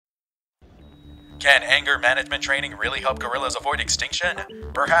Can anger management training really help gorillas avoid extinction?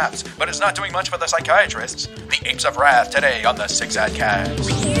 Perhaps, but it's not doing much for the psychiatrists. The Apes of Wrath today on the Six Ad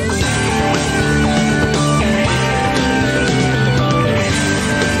Cast.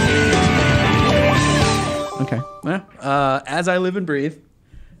 Okay. Well, as I live and breathe,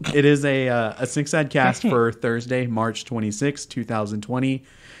 it is a Six Ad Cast for Thursday, March 26, 2020.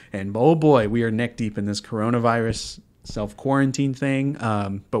 And oh boy, we are neck deep in this coronavirus self-quarantine thing.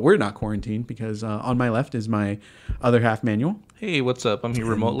 But we're not quarantined because on my left is my other half, Manuel. Hey, what's up? I'm here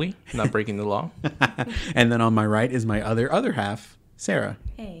remotely, not breaking the law. And then on my right is my other half, Sarah.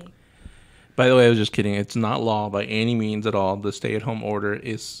 Hey. By the way, I was just kidding. It's not law by any means at all. The stay-at-home order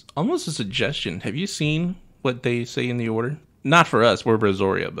is almost a suggestion. Have you seen what they say in the order? Not for us. We're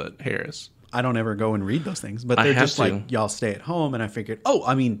Brazoria, but Harris. I don't ever go and read those things, but they're just like, y'all stay at home. And I figured,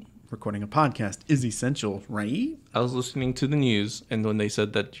 recording a podcast is essential, right? I was listening to the news, and when they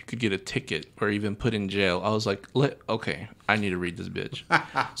said that you could get a ticket or even put in jail, I was like, okay, I need to read this bitch.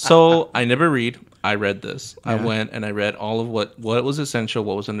 So I never read. I read this. Yeah. I went and I read all of what was essential,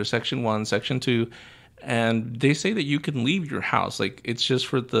 what was under Section 1, Section 2, and they say that you can leave your house. Like, it's just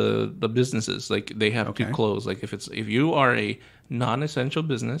for the businesses. Like, they have to close. Like, if you are a non-essential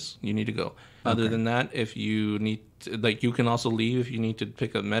business, you need to go. Other than that, if you need to, like, you can also leave if you need to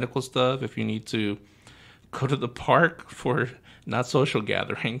pick up medical stuff, if you need to go to the park for not social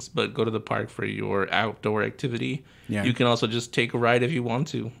gatherings, but go to the park for your outdoor activity. Yeah. You can also just take a ride if you want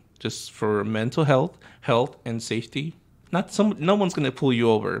to, just for mental health and safety. No one's going to pull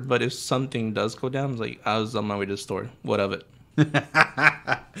you over, but if something does go down, it's like, I was on my way to the store. What of it?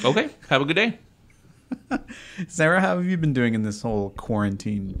 Okay, have a good day. Sarah, how have you been doing in this whole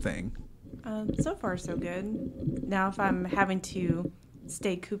quarantine thing? So far, so good. Now, if I'm having to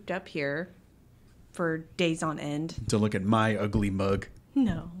stay cooped up here for days on end. To look at my ugly mug.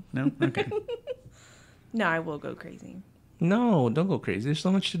 No. No? Okay. No, I will go crazy. No, don't go crazy. There's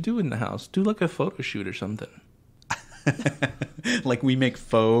so much to do in the house. Do like a photo shoot or something. Like we make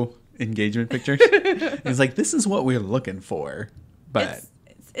faux engagement pictures. It's like, this is what we're looking for. But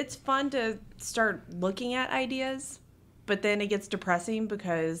it's fun to start looking at ideas, but then it gets depressing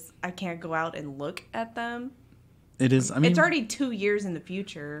because I can't go out and look at them. It is. I mean, it's already 2 years in the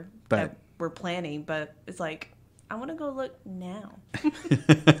future that we're planning, but it's like, I want to go look now.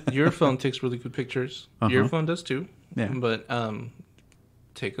 Your phone takes really good pictures. Your phone does too. Yeah. But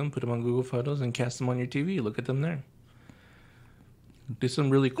take them, put them on Google Photos, and cast them on your TV. Look at them there. Do some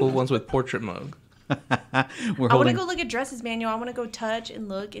really cool ones with portrait mode. I want to go look at dresses, Manuel. I want to go touch and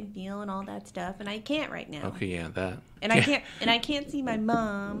look and feel and all that stuff, and I can't right now. Okay, yeah, that. And I can't see my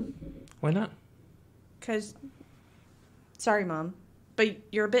mom. Why not? Because, sorry, Mom, but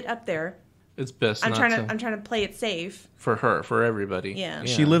you're a bit up there. It's best. I'm trying to play it safe for her, for everybody. Yeah.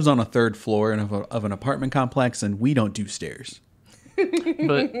 She lives on a third floor of an apartment complex, and we don't do stairs.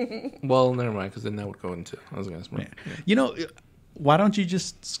 But never mind, because then that would go into. I was gonna say, yeah. You know, why don't you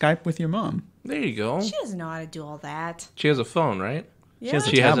just Skype with your mom? There you go. She doesn't know how to do all that. She has a phone, right? Yeah.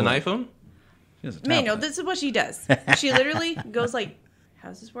 She has an iPhone? Manuel, this is what she does. She literally goes like, how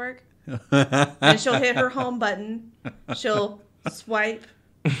does this work? And she'll hit her home button. She'll swipe,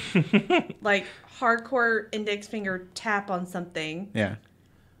 like hardcore index finger tap on something. Yeah.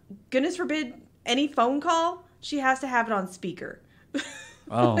 Goodness forbid, any phone call, she has to have it on speaker.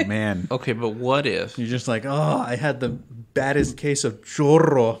 Oh, man. Okay, but what if? You're just like, I had the baddest case of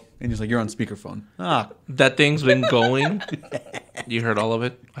chorro. And you're like, you're on speakerphone. That thing's been going. You heard all of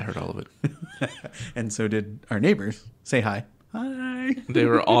it? I heard all of it. And so did our neighbors. Say hi. Hi. They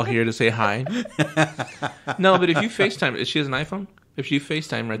were all here to say hi. No, but if you FaceTime, she has an iPhone? If you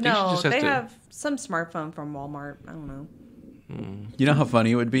FaceTime right there, she just has they to... have some smartphone from Walmart. I don't know. You know how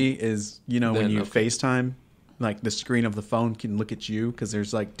funny it would be is, when you FaceTime, like the screen of the phone can look at you because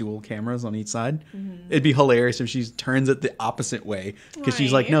there's like dual cameras on each side. Mm-hmm. It'd be hilarious if she turns it the opposite way because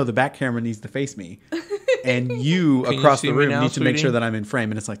she's like, no, the back camera needs to face me. And you across the room need to make sure that I'm in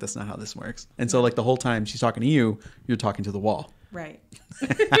frame. And it's like, that's not how this works. And so like the whole time she's talking to you, you're talking to the wall. Right.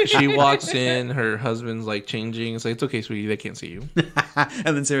 She walks in, her husband's like changing. It's like, it's okay, sweetie, they can't see you.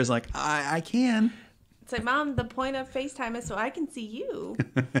 And then Sarah's like, I can. It's like, Mom, the point of FaceTime is so I can see you.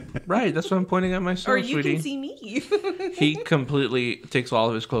 Right, that's what I'm pointing at myself, or you sweetie. can see me. He completely takes all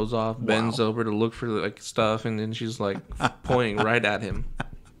of his clothes off, bends over to look for like stuff, and then she's like pointing right at him.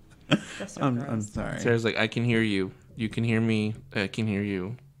 That's so I'm sorry. Sarah's like, I can hear you. You can hear me. I can hear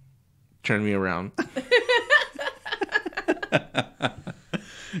you. Turn me around.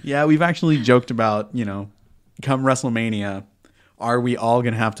 Yeah, we've actually joked about, come WrestleMania, are we all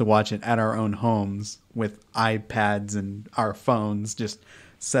going to have to watch it at our own homes with iPads and our phones just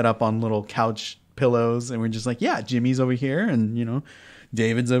set up on little couch pillows, and we're just like, yeah, Jimmy's over here, and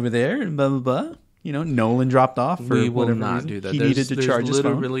David's over there, and blah blah blah. Nolan dropped off for we will whatever not reason. do that. He needed to charge his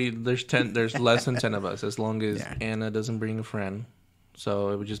phone. There's less than 10 of us, as long as Anna doesn't bring a friend. So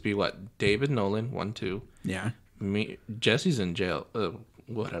it would just be what? David, Nolan, 1, 2. Yeah. Me, Jesse's in jail.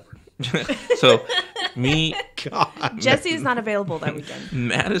 Whatever. So me, God, Jesse is not available that weekend.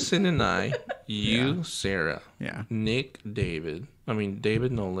 Madison and I, you, Sarah, Nick, David,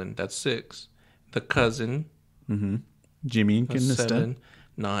 Nolan. That's 6. The cousin, Jimmy and 7,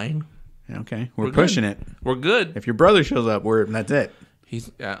 9. Okay, we're pushing it. We're good. If your brother shows up, that's it.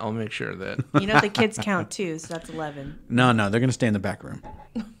 I'll make sure of that. The kids count too, so that's 11. No, they're gonna stay in the back room.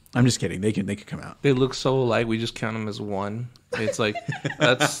 I'm just kidding. They could come out. They look so alike. We just count them as one. It's like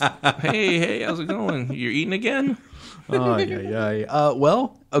hey, how's it going? You're eating again? Oh yeah.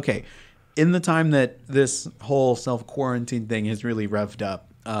 Well, okay. In the time that this whole self-quarantine thing has really revved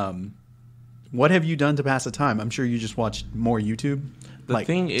up, what have you done to pass the time? I'm sure you just watched more YouTube. The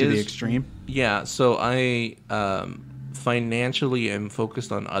thing to is, the extreme. Yeah. So I financially am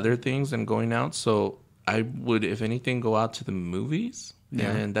focused on other things than going out. So I would, if anything, go out to the movies.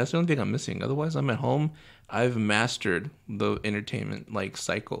 Yeah. And that's the only thing I'm missing. Otherwise, I'm at home. I've mastered the entertainment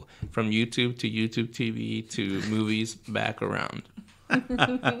cycle from YouTube to YouTube TV to movies back around.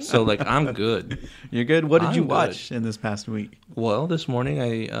 So I'm good. You're good. What did you watch in this past week? Well, this morning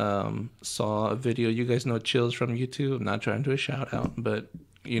I saw a video. You guys know Chills from YouTube. I'm not trying to do a shout out, but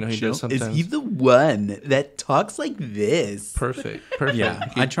he does sometimes. Is he the one that talks like this? Perfect. Yeah.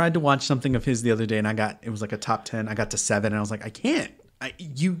 I tried to watch something of his the other day, and it was like a top 10. I got to 7, and I was like, I can't.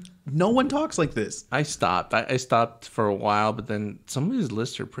 No one talks like this. I stopped. I stopped for a while, but then some of his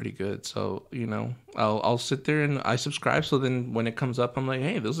lists are pretty good. So, I'll sit there and I subscribe. So then when it comes up, I'm like,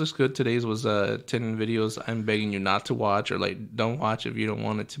 hey, this looks good. Today's was 10 videos I'm begging you not to watch, or don't watch if you don't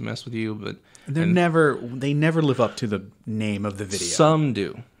want it to mess with you. But they never live up to the name of the video. Some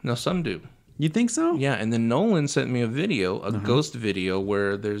do. No, some do. You think so? Yeah, and then Nolan sent me a video, ghost video,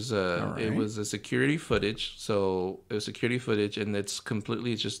 where there's it was a security footage. So it was security footage, and it's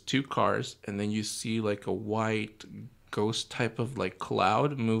just 2 cars, and then you see a white ghost type of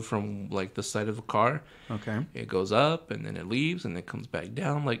cloud move from the side of a car. Okay. It goes up, and then it leaves, and it comes back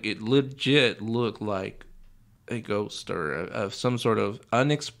down. It legit looked like a ghost or some sort of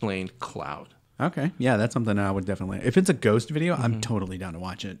unexplained cloud. Okay. Yeah, that's something I would definitely... If it's a ghost video, I'm totally down to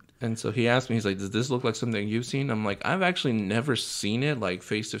watch it. And so he asked me, he's like, does this look like something you've seen? I'm like, I've actually never seen it,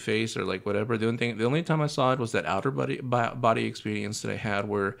 face to face or whatever. The only time I saw it was that outer body experience that I had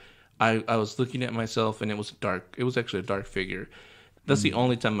where I was looking at myself and it was dark. It was actually a dark figure. That's the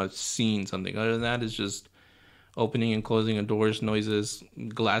only time I've seen something. Other than that, it's just opening and closing of doors, noises,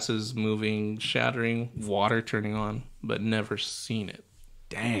 glasses moving, shattering, water turning on, but never seen it.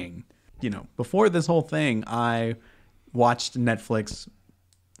 Dang. Before this whole thing, I watched Netflix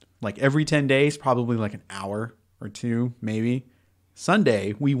every 10 days, probably an hour or 2, maybe.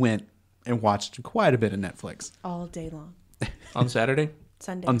 Sunday, we went and watched quite a bit of Netflix. All day long. On Saturday?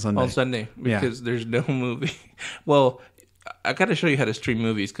 Sunday. On Sunday. Because there's no movie. Well, I got to show you how to stream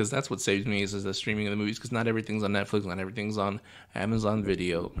movies, because that's what saves me is the streaming of the movies, because not everything's on Netflix, not everything's on Amazon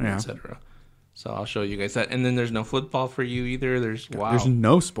Video, etc. So I'll show you guys that. And then there's no football for you either. There's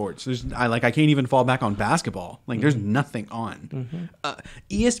no sports. I can't even fall back on basketball. There's nothing on.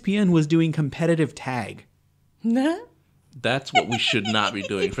 ESPN was doing competitive tag. That's what we should not be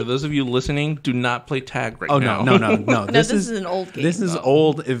doing. For those of you listening, do not play tag right now. No. This is an old game. This is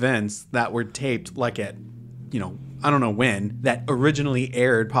old events that were taped at, I don't know when, that originally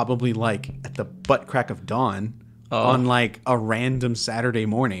aired probably at the butt crack of dawn on a random Saturday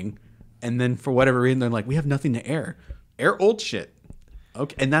morning. And then for whatever reason, they're like, we have nothing to air. Air old shit.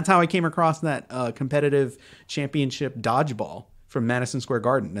 Okay. And that's how I came across that competitive championship dodgeball from Madison Square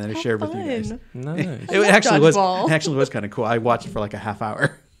Garden that I shared with you guys. Nice. It actually was kind of cool. I watched it for a half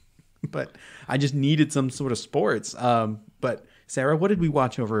hour. But I just needed some sort of sports. But Sarah, what did we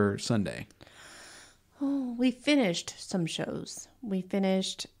watch over Sunday? Oh, we finished some shows. We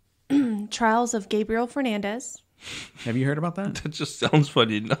finished Trials of Gabriel Fernandez. Have you heard about that? That just sounds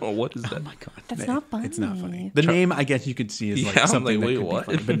funny. No, what is that? Oh my god, that's not funny. It's not funny. The name, I guess you could see, is something that could be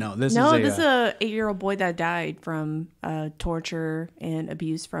funny. But no, this is a 8-year-old boy that died from torture and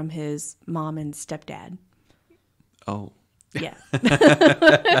abuse from his mom and stepdad. Oh, yeah.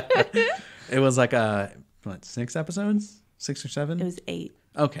 It was 6 episodes, 6 or 7. It was 8.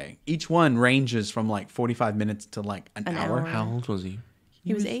 Okay, each one ranges from 45 minutes to an hour. How old was he?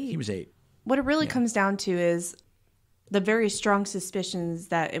 He was 8. He was 8. What it really comes down to is the very strong suspicions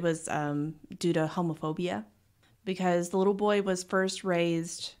that it was due to homophobia, because the little boy was first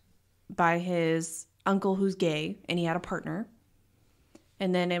raised by his uncle who's gay, and he had a partner.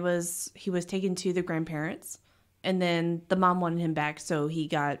 And then he was taken to the grandparents, and then the mom wanted him back, so he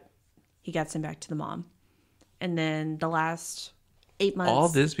got sent back to the mom. And then the last 8 months. All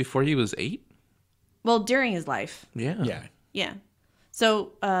this before he was 8? Well, during his life. Yeah. Yeah.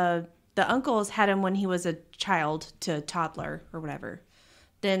 So the uncles had him when he was a child to toddler or whatever.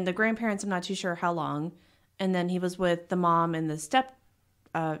 Then the grandparents, I'm not too sure how long. And then he was with the mom and the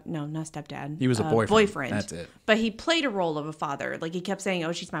no, not stepdad. He was a boyfriend. That's it. But he played a role of a father. Like, he kept saying,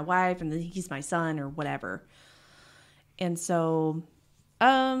 oh, she's my wife, and then he's my son, or whatever. And so,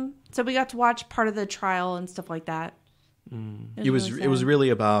 so we got to watch part of the trial and stuff like that. It was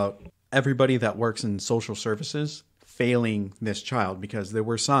really about everybody that works in social services failing this child, because there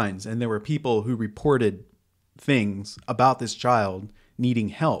were signs and there were people who reported things about this child needing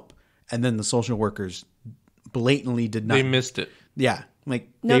help, and then the social workers blatantly did not. They missed it. Yeah. Like,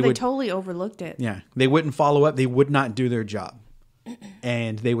 they totally overlooked it. Yeah. They wouldn't follow up. They would not do their job.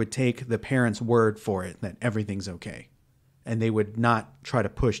 And they would take the parent's word for it that everything's okay. And they would not try to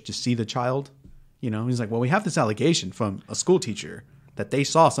push to see the child. You know, he's like, well, we have this allegation from a school teacher that they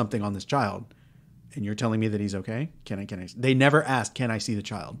saw something on this child, and you're telling me that he's okay? Can I? They never asked, can I see the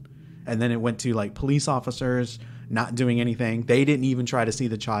child? And then it went to like police officers not doing anything. They didn't even try to see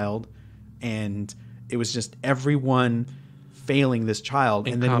the child. And it was just everyone failing this child.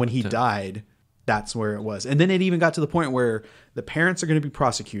 And then when he died, that's where it was. And then it even got to the point where the parents are going to be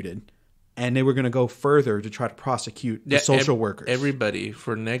prosecuted, and they were going to go further to try to prosecute the social workers. Everybody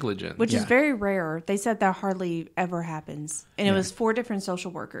for negligence. Which is very rare. They said that hardly ever happens. And it was 4 different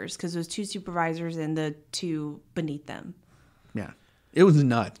social workers, because it was 2 supervisors and the 2 beneath them. Yeah. It was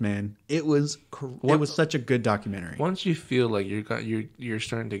nuts, man. It was such a good documentary. Once you feel like you're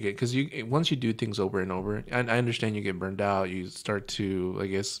starting to get, because once you do things over and over, I understand you get burned out. You start to, I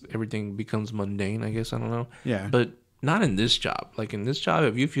guess, everything becomes mundane. I guess, I don't know. Yeah. But not in this job. Like, in this job,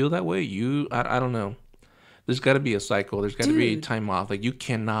 if you feel that way, I don't know. There's got to be a cycle. There's got to be time off. Like, you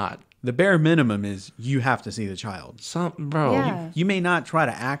cannot. The bare minimum is you have to see the child. Bro. Yeah. You may not try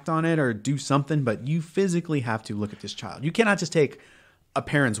to act on it or do something, but you physically have to look at this child. You cannot just take a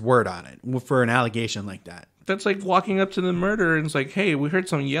parent's word on it for an allegation like that. That's like walking up to the murderer and it's like, hey, we heard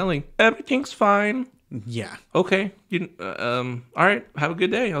some yelling. Everything's fine. Yeah. Okay. All right. Have a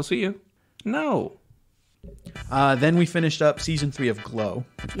good day. I'll see you. No. Then we finished up season 3 of Glow,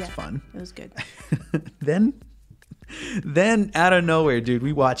 which was fun. It was good. Then out of nowhere, dude,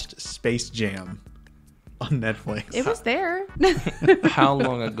 we watched Space Jam on Netflix. It was there. How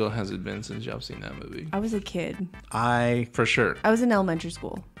long ago has it been since y'all seen that movie? I was a kid. For sure. I was in elementary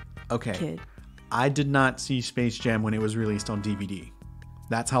school. Okay. Kid. I did not see Space Jam when it was released on DVD.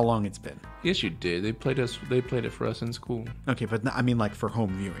 That's how long it's been. Yes, you did. They played it for us in school. Okay, but I mean like for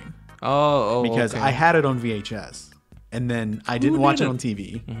home viewing. Oh, because okay. I had it on VHS, and then I didn't watch it on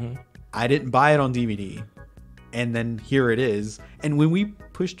TV. Mm-hmm. I didn't buy it on DVD, and then here it is. And when we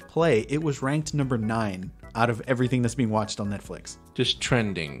pushed play, it was ranked number 9 out of everything that's being watched on Netflix. Just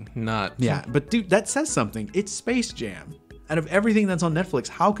trending, not... Yeah, but dude, that says something. It's Space Jam. Out of everything that's on Netflix,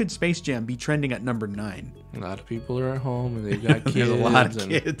 how could Space Jam be trending at number 9? A lot of people are at home and they've got kids. There's a lot of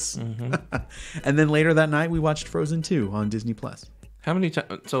kids. Mm-hmm. And then later that night, we watched Frozen 2 on Disney+. How many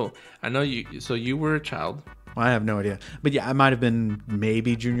times? So I know you. So you were a child. Well, I have no idea, but yeah, I might have been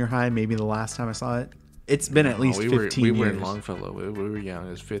maybe junior high, maybe the last time I saw it. It's been at least 15 years. We were in Longfellow. We were young. It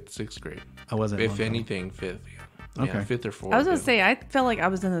was 5th, 6th grade. I wasn't. If anything, 5th. Yeah. Okay. Yeah, 5th or 4th. I was gonna say I felt like I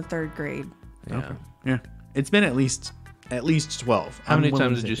was in the 3rd grade. Yeah. Okay. Yeah. It's been at least 12. How many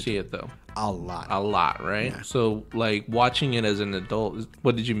times did you see it though? A lot. A lot, right? Yeah. So like watching it as an adult,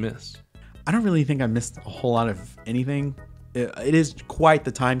 what did you miss? I don't really think I missed a whole lot of anything. It is quite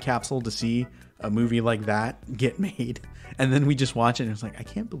the time capsule to see a movie like that get made. And then we just watch it and it's like, I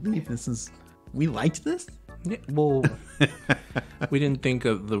can't believe we liked this? Yeah, well, we didn't think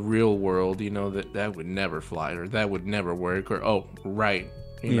of the real world, that would never fly or that would never work or,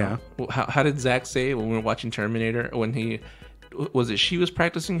 Yeah. How did Zach say it when we were watching Terminator? When she was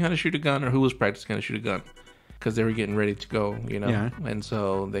practicing how to shoot a gun or who was practicing how to shoot a gun? Because they were getting ready to go, Yeah. And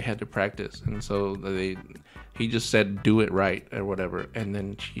so they had to practice. And so he just said, do it right or whatever. And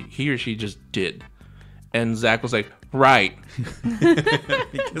then he or she just did. And Zach was like, right.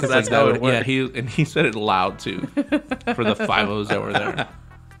 Because that's how it works. Yeah, he said it loud too for the 5-0s that were there.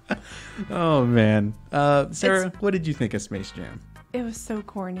 Oh, man. Sarah, what did you think of Space Jam? It was so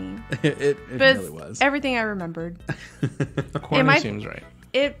corny. It really was. Everything I remembered. Corny seems right.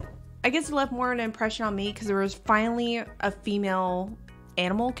 I guess it left more an impression on me because there was finally a female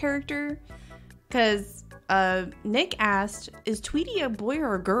animal character. Because Nick asked, is Tweety a boy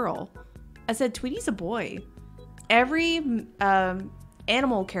or a girl? I said, Tweety's a boy. Every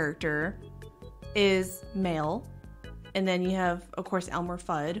animal character is male. And then you have, of course, Elmer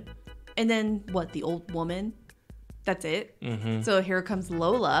Fudd. And then, the old woman? That's it. Mm-hmm. So here comes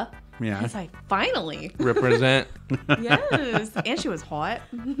Lola. Yeah. It's like, finally. Represent. Yes. And she was hot.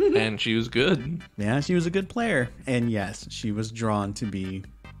 And she was good. Yeah, she was a good player. And yes, she was drawn to be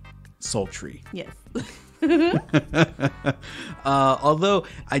sultry. Yes. Although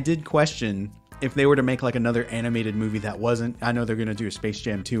I did question if they were to make like another animated movie that wasn't, I know they're going to do a Space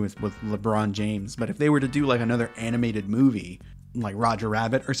Jam 2 with LeBron James, but if they were to do like another animated movie like Roger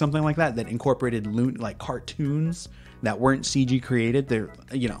Rabbit or something like that incorporated like cartoons that weren't CG created,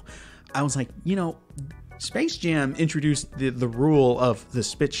 I was like, Space Jam introduced the rule of the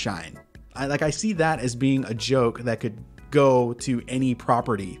spit shine. I see that as being a joke that could go to any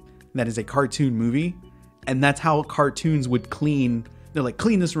property that is a cartoon movie, and that's how cartoons would clean. They're like,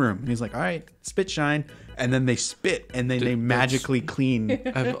 clean this room. And he's like, all right, spit shine. And then they spit, and then they magically clean.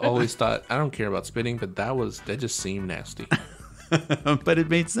 I've always thought, I don't care about spitting, but that just seemed nasty. But it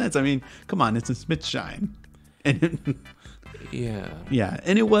made sense. I mean, come on, it's a spit shine. And yeah,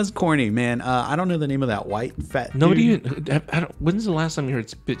 and it was corny, man. I don't know the name of that white fat dude. When's the last time you heard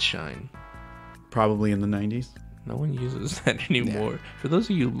spit shine? Probably in the 90s. No one uses that anymore. Yeah. For those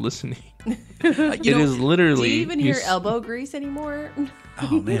of you listening, it is literally. Do you even hear elbow grease anymore?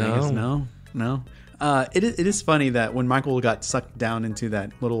 Oh man, I guess no. It is funny that when Michael got sucked down into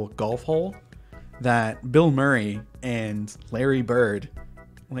that little golf hole, that Bill Murray and Larry Bird,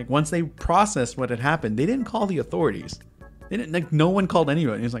 like once they processed what had happened, they didn't call the authorities. They didn't, like, no one called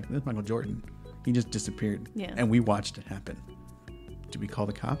anyone. It was like, this is Michael Jordan. He just disappeared. Yeah. And we watched it happen. Do we call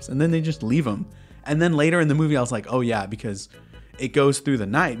the cops? And then they just leave him. And then later in the movie, I was like, oh yeah, because it goes through the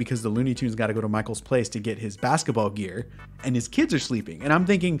night because the Looney Tunes got to go to Michael's place to get his basketball gear and his kids are sleeping. And I'm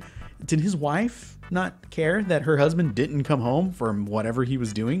thinking, did his wife not care that her husband didn't come home from whatever he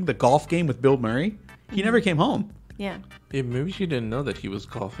was doing? The golf game with Bill Murray? He never came home. Yeah. Yeah, maybe she didn't know that he was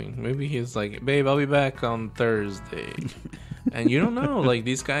golfing. Maybe he's like, babe, I'll be back on Thursday. And you don't know, like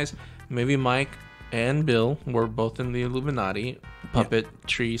these guys, maybe Mike and Bill were both in the Illuminati puppet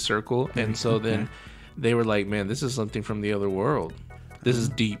tree circle. And so then they were like, man, this is something from the other world. This is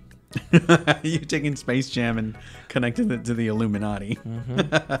deep. You're taking Space Jam and connecting it to the Illuminati.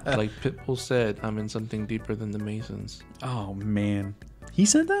 Mm-hmm. Like Pitbull said, I'm in something deeper than the Masons. Oh, man. He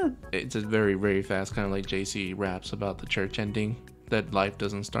said that? It's a very, very fast, kind of like JC raps about the church ending, that life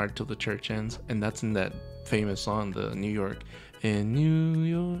doesn't start till the church ends. And that's in that famous song, the New York. In New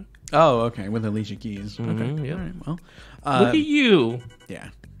York. Oh, okay. With Alicia Keys. Mm-hmm, okay. Yeah. All right. Well, look at you. Yeah.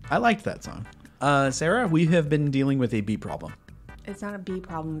 I liked that song. Sarah, we have been dealing with a bee problem. It's not a bee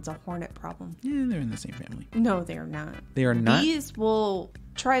problem. It's a hornet problem. Yeah, they're in the same family. No, they are not. They are not? Bees will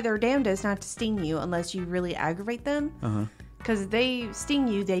try their damnedest not to sting you unless you really aggravate them. Uh-huh. Because if they sting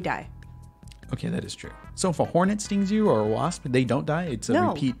you, they die. Okay, that is true. So if a hornet stings you or a wasp, they don't die? It's a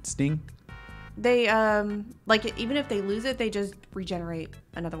repeat sting? They, like, even if they lose it, they just regenerate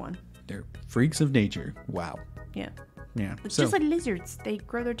another one. They're freaks of nature. Wow. Yeah. Yeah. It's just like lizards. They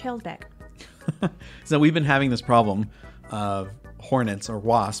grow their tails back. So we've been having this problem of hornets or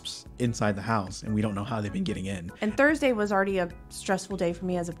wasps inside the house, and we don't know how they've been getting in. And Thursday was already a stressful day for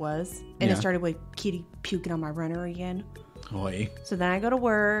me as it was. And it started with Kitty puking on my runner again. Oy. So then I go to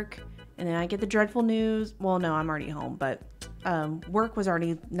work, and then I get the dreadful news. Well, no, I'm already home, but work was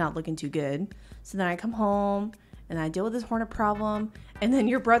already not looking too good. So then I come home, and I deal with this hornet problem. And then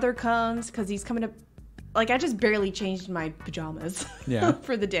your brother comes, because he's coming to... Like, I just barely changed my pajamas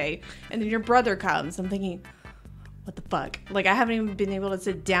for the day. And then your brother comes. I'm thinking, what the fuck? Like, I haven't even been able to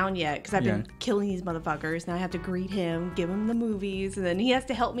sit down yet because I've been killing these motherfuckers. Now I have to greet him, give him the movies, and then he has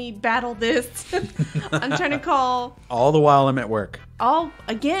to help me battle this. I'm trying to call. All the while I'm at work.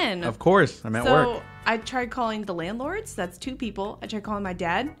 Again. Of course, I'm at work. So I tried calling the landlords. That's 2 people. I tried calling my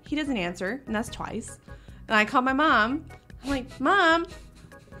dad. He doesn't answer, and that's twice. And I call my mom. I'm like, Mom,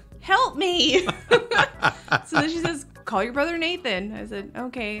 help me. So then she says, call your brother Nathan. I said,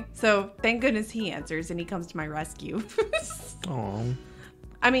 okay. So thank goodness he answers and he comes to my rescue. Oh.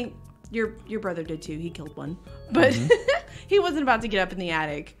 I mean, your brother did too. He killed one. But he wasn't about to get up in the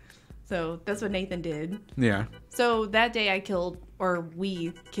attic. So that's what Nathan did. Yeah. So that day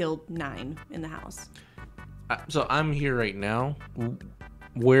we killed 9 in the house. So I'm here right now.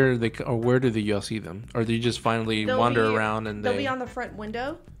 Where do y'all see them? Or do you just finally wander around and they'll be on the front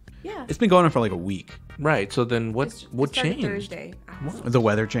window? Yeah. It's been going on for like a week. Right. So then what changed? Thursday. The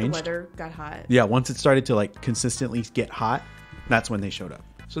weather changed? The weather got hot. Yeah. Once it started to like consistently get hot, that's when they showed up.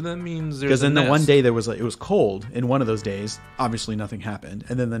 So that means there's because then the one day it was cold. In one of those days, obviously nothing happened,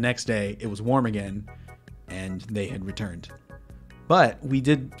 and then the next day it was warm again, and they had returned. But we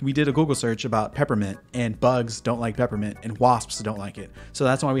did a Google search about peppermint, and bugs don't like peppermint, and wasps don't like it. So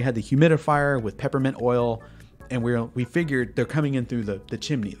that's why we had the humidifier with peppermint oil, and we figured they're coming in through the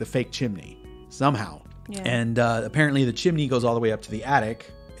chimney, the fake chimney, somehow. Yeah. And apparently the chimney goes all the way up to the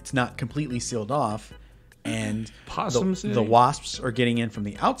attic. It's not completely sealed off, and the wasps are getting in from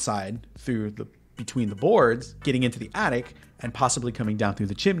the outside through between the boards, getting into the attic, and possibly coming down through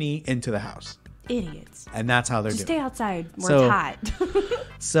the chimney into the house. Idiots. And that's how they're Just doing. Stay outside where it's hot.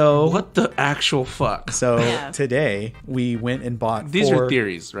 So what the actual fuck? So today we went and bought. These are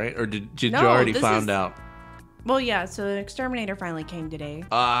theories, right? Or did you already found out? Well, yeah. So an exterminator finally came today.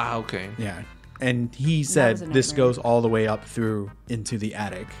 Okay. Yeah, and he said this goes all the way up through into the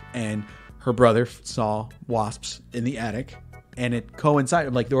attic, and her brother saw wasps in the attic, and it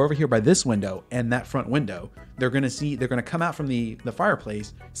coincided. Like, they're over here by this window and that front window. They're gonna come out from the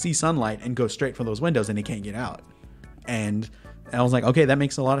fireplace, see sunlight, and go straight for those windows, and they can't get out. And I was like, okay, that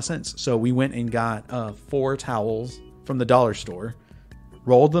makes a lot of sense. So we went and got 4 towels from the dollar store,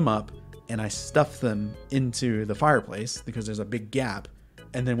 rolled them up, and I stuffed them into the fireplace because there's a big gap.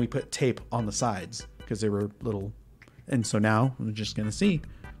 And then we put tape on the sides because they were little. And so now we're just gonna see.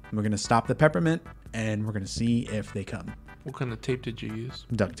 We're gonna stop the peppermint, and we're gonna see if they come. What kind of tape did you use?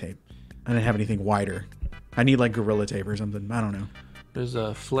 Duct tape. I didn't have anything wider. I need like Gorilla Tape or something. I don't know. There's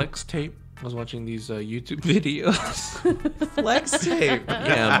a flex tape. I was watching these YouTube videos. Flex tape?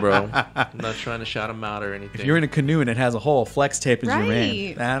 Yeah, bro. I'm not trying to shout them out or anything. If you're in a canoe and it has a hole, flex tape is your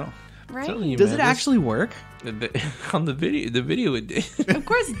man. That'll... Right. You, does man, it actually work? On the video it did. Of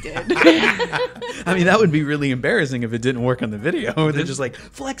course it did. I mean, that would be really embarrassing if it didn't work on the video. They're just like,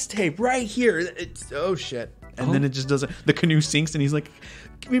 flex tape right here. It's, oh shit. And then it just doesn't. The canoe sinks and he's like,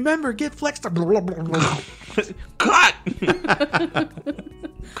 remember, get flex tape. Cut!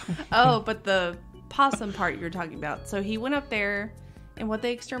 Oh, but the possum part you're talking about. So he went up there, and what the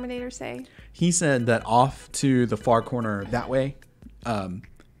exterminator say? He said that off to the far corner that way,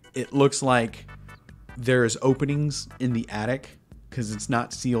 it looks like there's openings in the attic because it's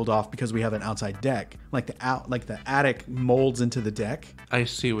not sealed off because we have an outside deck. Like the attic molds into the deck. I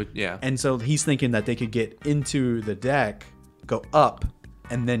see what, yeah. And so he's thinking that they could get into the deck, go up,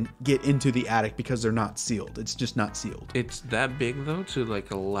 and then get into the attic because they're not sealed. It's just not sealed. It's that big though to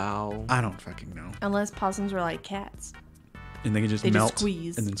like allow. I don't fucking know. Unless possums were like cats. And they can just melt.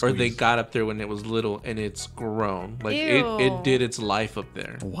 Squeeze. And then squeeze. Or they got up there when it was little and it's grown. Like it did its life up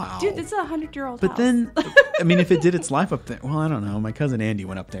there. Wow. Dude, it's 100-year-old house. But then, I mean, if it did its life up there, well, I don't know. My cousin Andy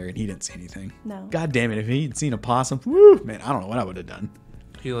went up there and he didn't see anything. No. God damn it. If he'd seen a possum, woo, man, I don't know what I would have done.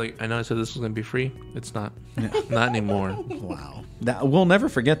 He like, I know I said this was going to be free. It's not. Not anymore. Wow. We'll never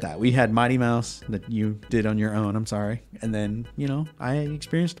forget that. We had Mighty Mouse that you did on your own. I'm sorry. And then, I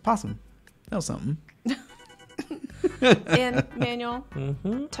experienced a possum. That was something. And Manuel,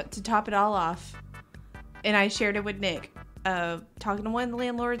 to top it all off, and I shared it with Nick, talking to one of the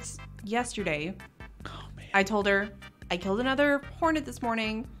landlords yesterday. Oh, man. I told her, I killed another hornet this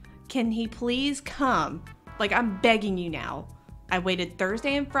morning. Can he please come? Like, I'm begging you now. I waited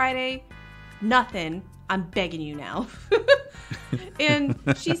Thursday and Friday. Nothing. I'm begging you now. And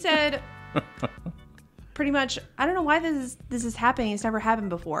she said, pretty much, I don't know why this is happening. It's never happened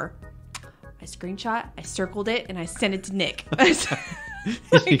before. I screenshot, I circled it, and I sent it to Nick.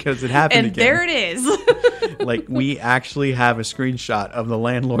 Because it happened and again. There it is. Like, we actually have a screenshot of the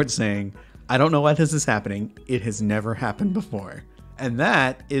landlord saying, I don't know why this is happening. It has never happened before. And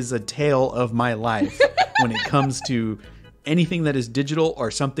that is a tale of my life when it comes to anything that is digital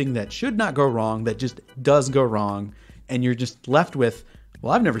or something that should not go wrong, that just does go wrong. And you're just left with,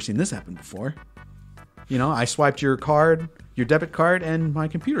 well, I've never seen this happen before. I swiped your debit card, and my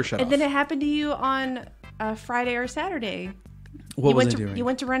computer shut off. And then it happened to you on Friday or Saturday. What was I doing? You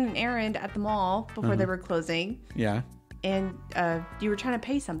went to run an errand at the mall before they were closing. Yeah. And you were trying to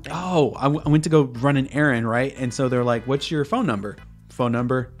pay something. Oh, I went to go run an errand, right? And so they're like, what's your phone number? Phone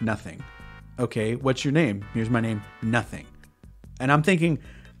number, nothing. Okay, what's your name? Here's my name, nothing. And I'm thinking,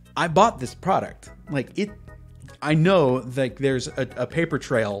 I bought this product. I know that there's a paper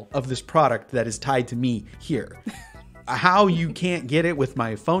trail of this product that is tied to me here. How you can't get it with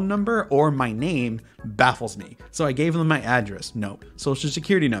my phone number or my name baffles me. So I gave them my address. No. Social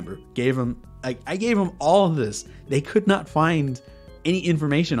security number. I gave them all of this. They could not find any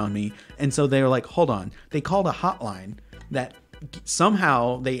information on me. And so they were like, hold on. They called a hotline that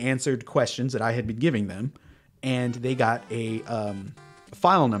somehow they answered questions that I had been giving them. And they got a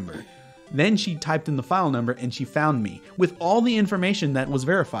file number. Then she typed in the file number and she found me with all the information that was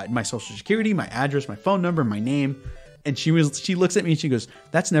verified. My social security, my address, my phone number, my name. And she looks at me and she goes,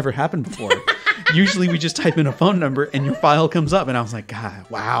 "That's never happened before. Usually we just type in a phone number and your file comes up." And I was like, God,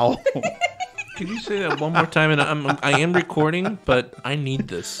 wow. Can you say that one more time? And I am recording, but I need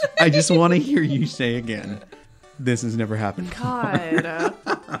this. I just want to hear you say again, "This has never happened before." God.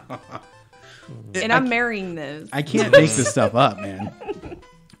 And I'm marrying this. I can't make this stuff up, man.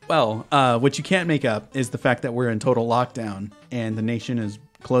 Well, what you can't make up is the fact that we're in total lockdown and the nation is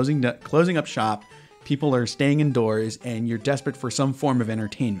closing up shop. People are staying indoors and you're desperate for some form of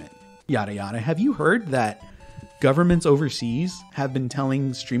entertainment. Yada, yada. Have you heard that governments overseas have been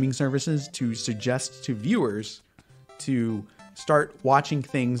telling streaming services to suggest to viewers to start watching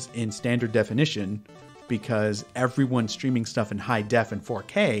things in standard definition because everyone streaming stuff in high def and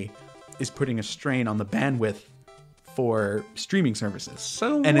 4K is putting a strain on the bandwidth for streaming services.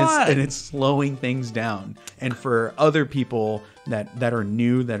 So and what? It's slowing things down. And for other people that are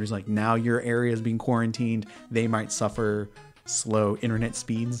new, that is like, now your area is being quarantined, they might suffer slow internet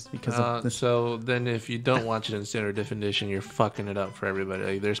speeds because of this. So then if you don't watch it in standard definition, you're fucking it up for everybody.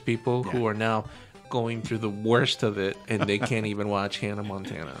 Like, there's people who are now going through the worst of it and they can't even watch Hannah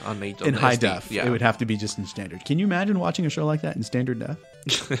Montana on in high SD. def. Yeah. It would have to be just in standard. Can you imagine watching a show like that in standard def?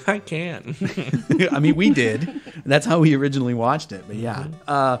 I can. I mean, we did. That's how we originally watched it. But yeah,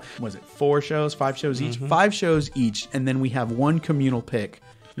 was it 4 shows, 5 shows each? 5 shows each, and then we have one communal pick,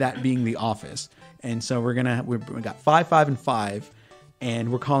 that being The Office. And so we got 5, 5, and 5,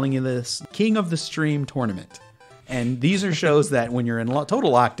 and we're calling it this King of the Stream tournament. And these are shows that when you're in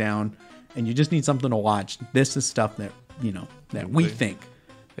total lockdown and you just need something to watch, this is stuff that we think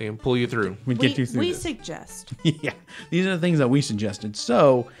They can pull you through. we get you through. We this. suggest. Yeah, these are the things that we suggested.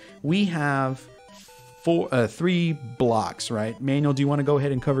 So we have 3 blocks, right? Manuel, do you want to go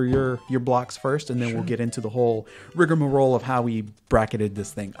ahead and cover your blocks first, and then we'll get into the whole rigmarole of how we bracketed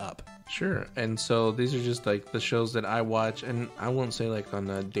this thing up. Sure. And so these are just like the shows that I watch, and I won't say like on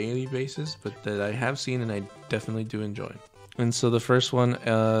a daily basis, but that I have seen and I definitely do enjoy. And so the first one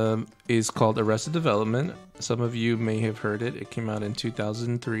is called Arrested Development. Some of you may have heard it. It came out in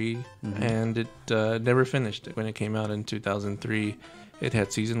 2003, and it never finished. When it came out in 2003, it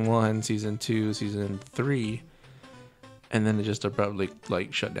had season 1, season 2, season 3, and then it just abruptly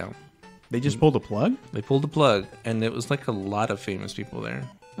shut down. They just pulled the plug? They pulled the plug, and it was like a lot of famous people there.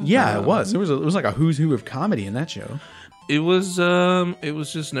 Yeah, it was. It was like a who's who of comedy in that show. It was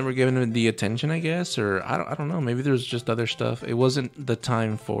just never given the attention, I guess, or I don't know. Maybe there was just other stuff. It wasn't the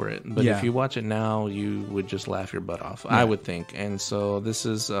time for it. But if you watch it now, you would just laugh your butt off, I would think. And so this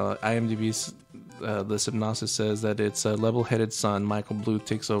is IMDb's. The synopsis says that it's a level-headed son, Michael Bluth,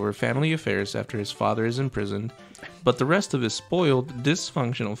 takes over family affairs after his father is imprisoned, but the rest of his spoiled,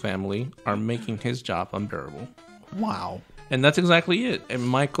 dysfunctional family are making his job unbearable. Wow. And that's exactly it. And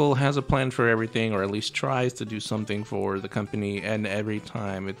Michael has a plan for everything, or at least tries to do something for the company, and every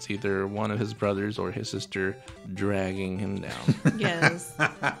time it's either one of his brothers or his sister dragging him down. Yes.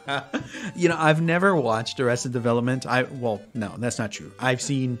 I've never watched Arrested Development. No, that's not true. I've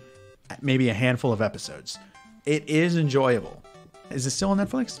seen maybe a handful of episodes. It is enjoyable. Is it still on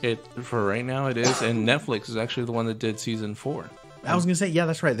Netflix? For right now, it is. And Netflix is actually the one that did season 4. I was going to say, yeah,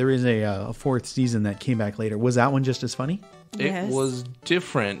 that's right. There is a 4th season that came back later. Was that one just as funny? It was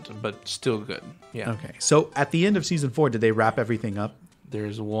different, but still good. Yeah. Okay. So at the end of season 4, did they wrap everything up?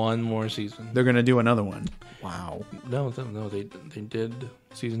 There's one more season. They're going to do another one. Wow. No, they did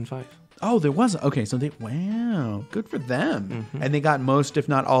season 5. Oh, there was. Okay, so wow, good for them. Mm-hmm. And they got most, if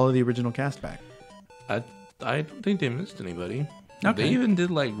not all, of the original cast back. I don't think they missed anybody. Okay. They even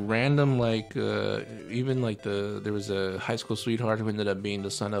did random even there was a high school sweetheart who ended up being the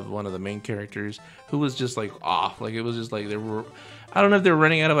son of one of the main characters who was just off. It was just they were. I don't know if they were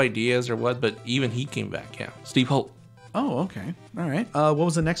running out of ideas or what, but even he came back. Yeah, Steve Holt. Oh, okay, all right. What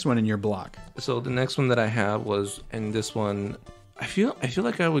was the next one in your block? So the next one that I have was, and this one. I feel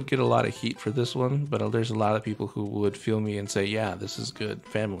like I would get a lot of heat for this one, but there's a lot of people who would feel me and say, yeah, this is good.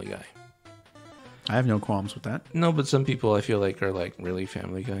 Family Guy. I have no qualms with that. No, but some people I feel like are really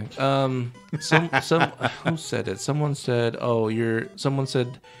Family Guy. Some who said it? Someone said, you're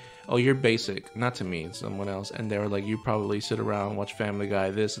basic. Not to me, someone else. And they were like, you probably sit around, watch Family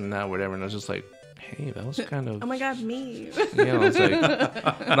Guy, this and that, whatever. And I was just like, hey, that was kind of... Oh my God, me. It's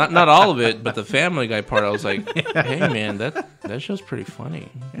like... not all of it, but the Family Guy part, I was like, hey, man, that show's pretty funny.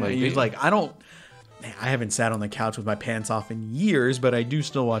 He's I haven't sat on the couch with my pants off in years, but I do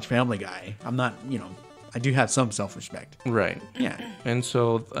still watch Family Guy. I'm not, I do have some self-respect. Right. Yeah. And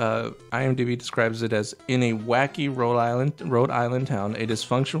so IMDb describes it as, in a wacky Rhode Island town, a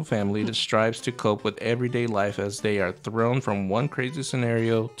dysfunctional family that strives to cope with everyday life as they are thrown from one crazy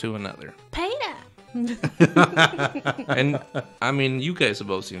scenario to another. Peter. And I mean, you guys have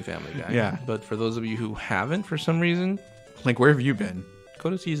both seen Family Guy. Yeah. But for those of you who haven't, for some reason, Like, where have you been? go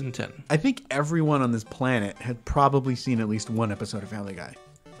to season 10. I think everyone on this planet had probably seen at least one episode of Family Guy.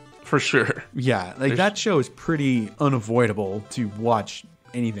 For sure. Yeah, like that show is pretty unavoidable to watch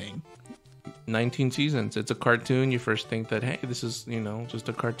anything. 19 seasons. It's a cartoon. You first think that, hey, this is, just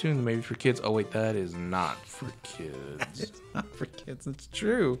a cartoon, maybe for kids. Oh, wait, that is not for kids. It's not for kids. It's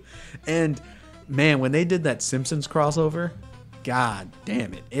true. And man, when they did that Simpsons crossover, God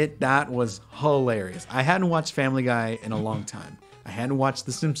damn it, that was hilarious. I hadn't watched Family Guy in a long time. I hadn't watched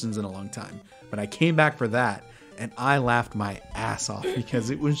The Simpsons in a long time, but I came back for that and I laughed my ass off because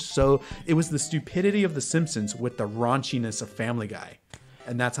it was the stupidity of The Simpsons with the raunchiness of Family Guy.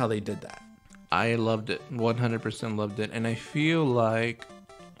 And that's how they did that. I loved it. 100% loved it. And I feel like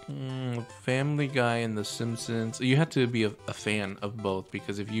Family Guy and The Simpsons, you have to be a fan of both,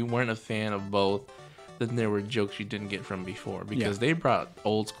 because if you weren't a fan of both, then there were jokes you didn't get from before, because they brought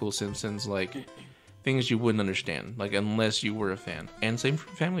old school Simpsons, like things you wouldn't understand, like unless you were a fan. And same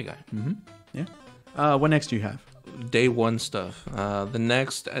for Family Guy. Mm-hmm. Yeah. What next do you have? Day one stuff. The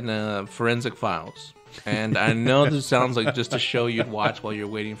next, Forensic Files. And I know this sounds like just a show you'd watch while you're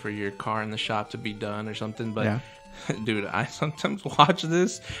waiting for your car in the shop to be done or something, but dude, I sometimes watch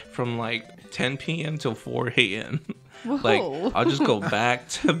this from like 10 p.m. till 4 a.m. Like, I'll just go back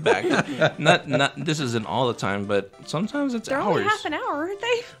to back. Not this isn't all the time, but sometimes it's They're hours. only half an hour, aren't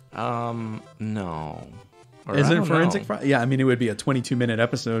they? No. Or Is I it don't Forensic know. Files? Yeah, I mean, it would be a 22-minute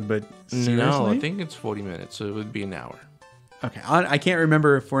episode, but seriously? No, I think it's 40 minutes, so it would be an hour. Okay, I can't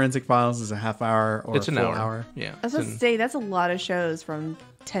remember if Forensic Files is a half hour or It's a an full hour. hour. Yeah. I was going to say, that's a lot of shows from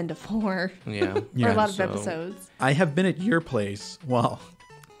 10 to 4. Yeah. Or a lot of so- episodes. I have been at your place. Well,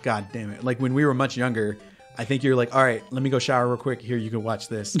 God damn it. Like when we were much younger, I think you're like, all right, let me go shower real quick. Here, you can watch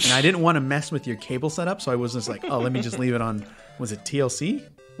this. And I didn't want to mess with your cable setup, so I was just like, oh, let me just leave it on. Was it TLC?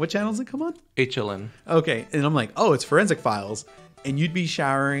 What channel does it come on? HLN. Okay. And I'm like, oh, it's Forensic Files. And you'd be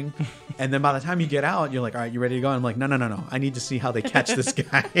showering. And then by the time you get out, you're like, all right, you ready to go? And I'm like, no. I need to see how they catch this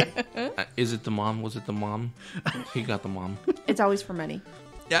guy. Is it the mom? Was it the mom? He got the mom. It's always for money.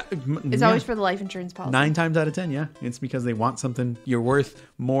 Yeah. It's always for the life insurance policy. 9 times out of 10, yeah. It's because they want something. You're worth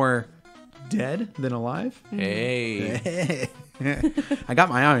more dead than alive. Hey. I got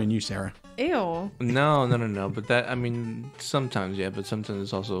my eye on you, Sarah. Ew. No. But that, I mean, sometimes, yeah. But sometimes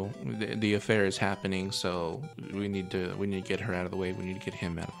it's also the affair is happening, so we need to get her out of the way. We need to get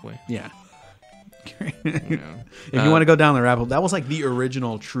him out of the way. Yeah. Yeah. If you want to go down the rabbit hole, that was like the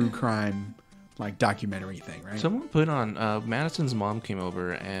original true crime like documentary thing, right? Someone put on Madison's mom came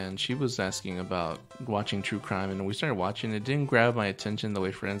over and she was asking about watching true crime, and we started watching. It didn't grab my attention the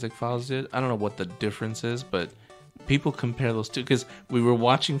way Forensic Files did. I don't know what the difference is, but people compare those two because we were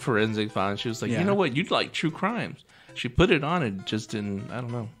watching Forensic Files and she was like, you know what, you'd like true crimes. She put it on and just didn't, I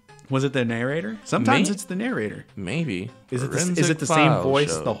don't know. Was it the narrator? Sometimes it's the narrator. Maybe. Is it the same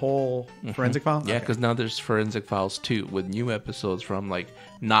voice the whole Forensic Files? Yeah, because now there's Forensic Files 2 with new episodes from like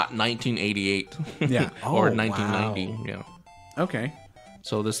not 1988 Yeah. or Oh, 1990. wow. Yeah. Okay.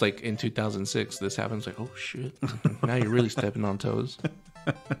 So this like in 2006, this happens like, oh shit, now you're really stepping on toes.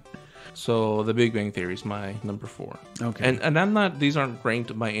 So The Big Bang Theory is my number 4. Okay. And I'm not, these aren't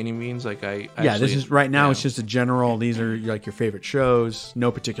ranked by any means. Like I Yeah, actually, this is right now. It's just a general. These are like your favorite shows,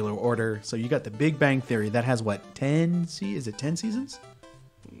 no particular order. So you got The Big Bang Theory. That has what 10? Is it 10 seasons?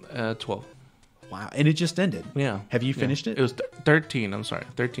 12. Wow, and it just ended. Yeah. Have you finished it? It was 13. I'm sorry,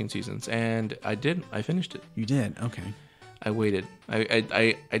 13 seasons, and I finished it. You did. Okay. I waited.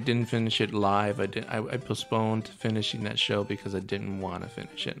 I didn't finish it live. I postponed finishing that show because I didn't want to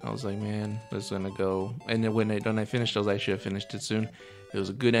finish it. I was like, man, this is gonna go. And then when I finished, I was like, I should have finished it soon. It was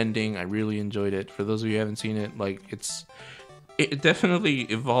a good ending. I really enjoyed it. For those of you who haven't seen it, like it definitely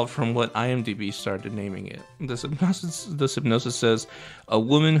evolved from what IMDb started naming it. The synopsis says, a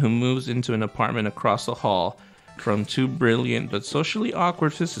woman who moves into an apartment across the hall from two brilliant but socially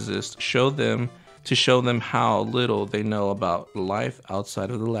awkward physicists show them how little they know about life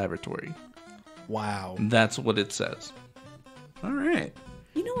outside of the laboratory. Wow. That's what it says. All right.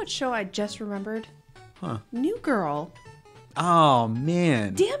 You know what show I just remembered? Huh. New Girl. Oh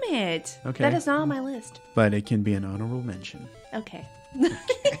man. Damn it. Okay. That is not on my list. But it can be an honorable mention. Okay.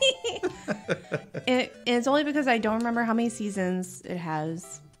 It's only because I don't remember how many seasons it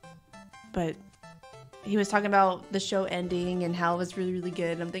has. But he was talking about the show ending and how it was really, really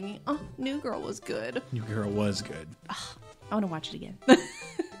good. And I'm thinking, oh, New Girl was good. New Girl was good. Oh, I want to watch it again.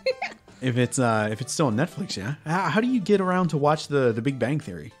 If it's still on Netflix, yeah. How do you get around to watch the Big Bang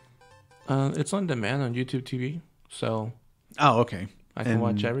Theory? It's on demand on YouTube TV, so. Oh, okay. I can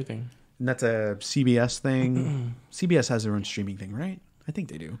watch everything. And that's a CBS thing. CBS has their own streaming thing, right? I think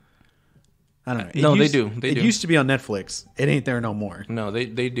they do. I don't know. They do. It used to be on Netflix. It ain't there no more. No, they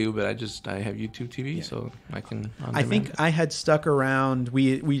do, but I have YouTube TV, so I can. I think I had stuck around.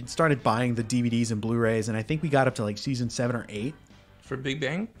 We started buying the DVDs and Blu-rays, and I think we got up to like season 7 or 8 for Big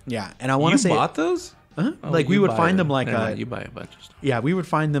Bang. Yeah, and I want to say you bought those. Oh, like we would find them like you buy a bunch of stuff. Yeah, we would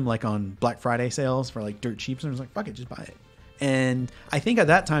find them like on Black Friday sales for like dirt cheap. So I was like, fuck it, just buy it. And I think at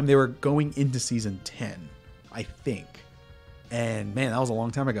that time they were going into season 10, I think. And man, that was a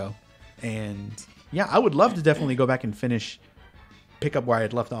long time ago. And yeah, I would love to definitely go back and pick up where I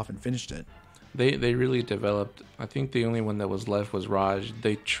had left off and finished it. They really developed. I think the only one that was left was Raj.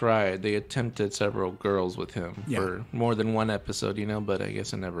 They attempted several girls with him for more than one episode, but I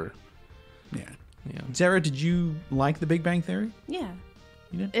guess it never. Yeah. Sarah, did you like The Big Bang Theory? Yeah.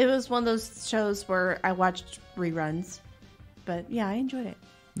 You did? It was one of those shows where I watched reruns. But yeah, I enjoyed it.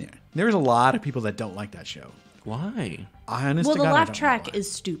 Yeah. There's a lot of people that don't like that show. Why? Honestly, the laugh track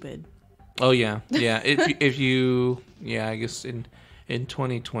is stupid. Oh yeah. If you I guess in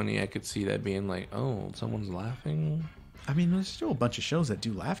 2020 I could see that being like, oh, someone's laughing. I mean, there's still a bunch of shows that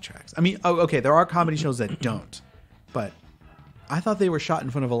do laugh tracks. I mean, okay, there are comedy shows that don't, but I thought they were shot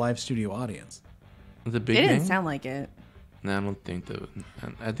in front of a live studio audience. The Big Bang? It didn't Bang? sound like it. No, I don't think that.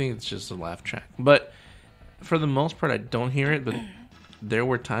 I think it's just a laugh track. But for the most part, I don't hear it. But there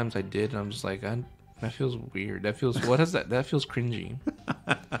were times I did, and I'm just like, that feels weird. That feels what is that? That feels cringy.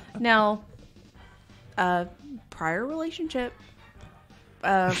 Now, prior relationship.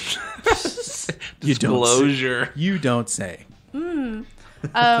 Disclosure. You don't say.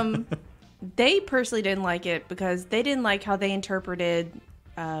 They personally didn't like it because they didn't like how they interpreted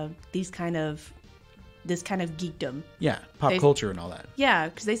this kind of geekdom. Yeah, pop culture and all that. Yeah,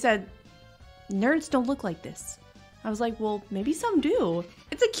 because they said nerds don't look like this. I was like, well, maybe some do.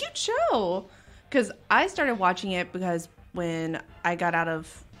 It's a cute show. Because I started watching it because when I got out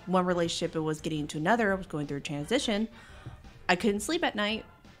of one relationship and was getting into another, I was going through a transition. I couldn't sleep at night,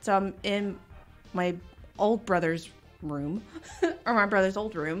 so I'm in my old brother's room, or my brother's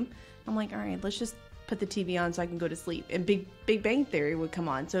old room. I'm like, all right, let's just put the TV on so I can go to sleep. And Big Bang Theory would come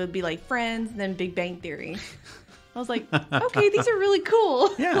on. So it'd be like Friends, and then Big Bang Theory. I was like, okay, these are really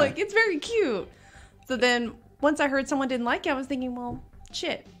cool. Yeah. Like, it's very cute. So then once I heard someone didn't like it, I was thinking, well,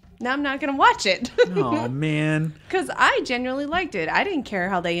 shit. Now I'm not going to watch it. Oh, man. Because I genuinely liked it. I didn't care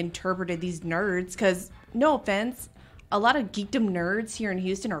how they interpreted these nerds. Because, no offense, a lot of geekdom nerds here in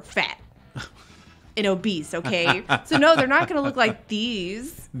Houston are fat and obese, okay? So, no, they're not going to look like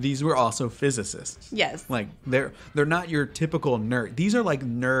these. These were also physicists. Yes. Like, they're not your typical nerd. These are like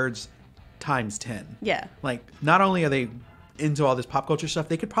nerds times 10. Yeah. Like, not only are they into all this pop culture stuff,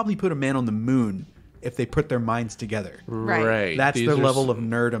 they could probably put a man on the moon if they put their minds together. Right. That's the level of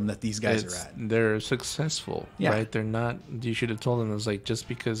nerdom that these guys are at. They're successful, right? They're not. You should have told them, it's like, just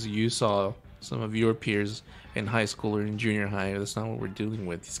because you saw some of your peers in high school or in junior high, that's not what we're dealing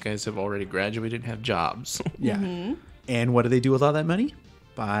with. These guys have already graduated and have jobs. Yeah. Mm-hmm. And what do they do with all that money?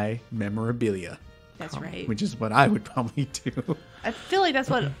 Buy memorabilia. That's right. Which is what I would probably do. I feel like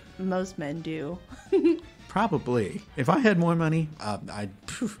that's what most men do. Probably. If I had more money,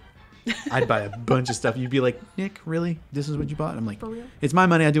 I'd buy a bunch of stuff. You'd be like, Nick, really? This is what you bought? I'm like, for real? It's my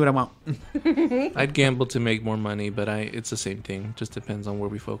money. I do what I want. I'd gamble to make more money, but it's the same thing. Just depends on where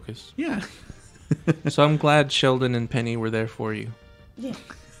we focus. Yeah. So I'm glad Sheldon and Penny were there for you. Yeah.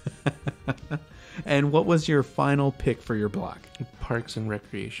 And what was your final pick for your block? Parks and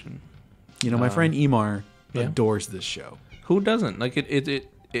Recreation. You know, my friend Emar adores this show. Who doesn't? Like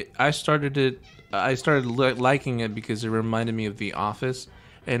I started liking it because it reminded me of The Office.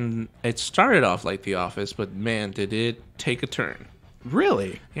 And it started off like The Office, but man, did it take a turn.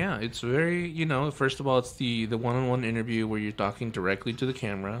 Really? Yeah, it's very, first of all, it's the one-on-one interview where you're talking directly to the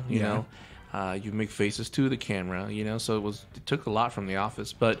camera, you know. You make faces to the camera, so it took a lot from The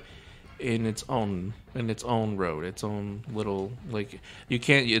Office, but in its own road, its own little, like,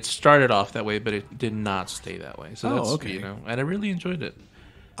 it started off that way, but it did not stay that way. So that's, okay. And I really enjoyed it.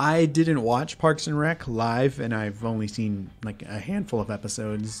 I didn't watch Parks and Rec live, and I've only seen like a handful of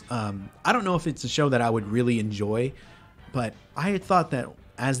episodes. I don't know if it's a show that I would really enjoy, but I had thought that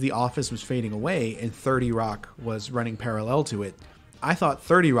as The Office was fading away and 30 Rock was running parallel to it, I thought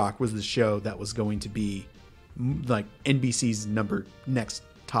 30 Rock was the show that was going to be like NBC's next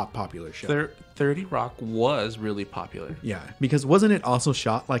top popular show. 30 Rock was really popular. Yeah, because wasn't it also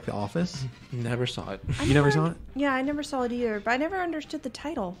shot like The Office? Never saw it. You never saw it? Yeah, I never saw it either, but I never understood the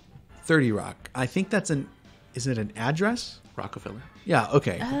title. 30 Rock. I think that's is it an address? Rockefeller. Yeah,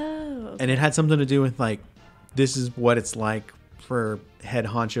 okay. Oh. Okay. And it had something to do with like, this is what it's like for head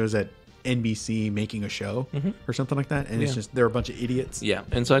honchos at NBC making a show or something like that. And it's just, they're a bunch of idiots. Yeah.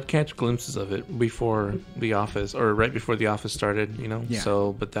 And so I'd catch glimpses of it before The Office, or right before The Office started, you know? Yeah.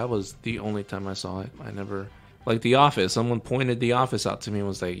 So, but that was the only time I saw it. I never, like The Office, someone pointed The Office out to me and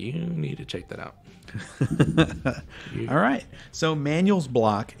was like, you need to check that out. All right. So Manuel's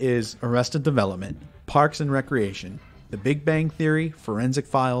block is Arrested Development, Parks and Recreation, The Big Bang Theory, Forensic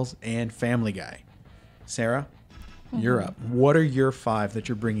Files, and Family Guy. Sarah, you're up. What are your 5 that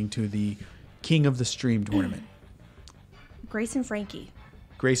you're bringing to the King of the Stream tournament? Grace and Frankie.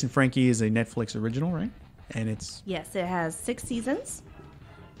 Grace and Frankie is a Netflix original, right? And it's... Yes, it has 6 seasons.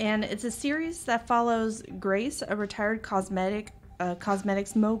 And it's a series that follows Grace, a retired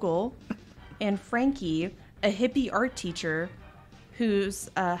cosmetics mogul, and Frankie, a hippie art teacher, whose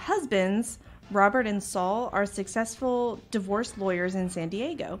husbands, Robert and Saul, are successful divorce lawyers in San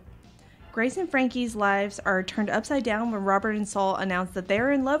Diego. Grace and Frankie's lives are turned upside down when Robert and Saul announce that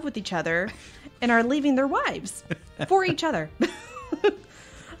they're in love with each other and are leaving their wives for each other.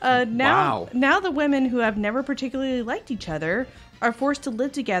 Now the women who have never particularly liked each other are forced to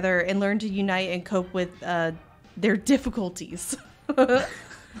live together and learn to unite and cope with their difficulties.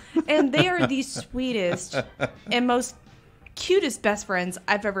 And they are the sweetest and most cutest best friends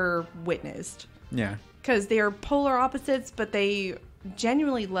I've ever witnessed. Yeah. Because they are polar opposites, but they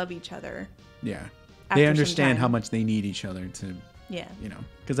genuinely love each other. Yeah. They understand how much they need each other to, you know,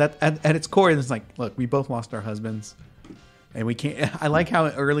 because at its core, it's like, look, we both lost our husbands and we can't. I like how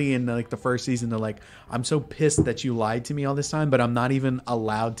early in like the first season, they're like, I'm so pissed that you lied to me all this time, but I'm not even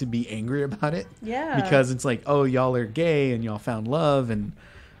allowed to be angry about it. Yeah. Because it's like, oh, y'all are gay and y'all found love and.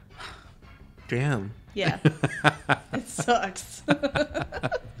 Damn. Yeah. It sucks.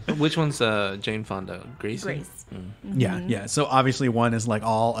 Which one's Jane Fonda? Gracie? Grace. Yeah. So obviously one is like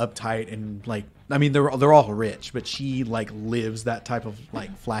all uptight and like, I mean, they're all rich, but she like lives that type of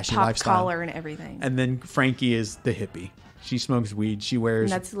like flashy Pop lifestyle. collar and everything. And then Frankie is the hippie. She smokes weed. She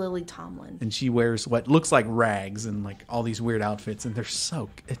wears... And that's Lily Tomlin. And she wears what looks like rags and like all these weird outfits. And it's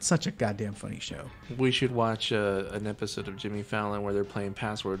such a goddamn funny show. We should watch an episode of Jimmy Fallon where they're playing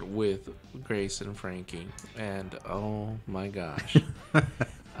Password with Grace and Frankie. And oh my gosh.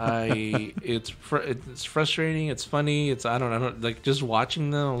 It's frustrating. It's funny. I don't like just watching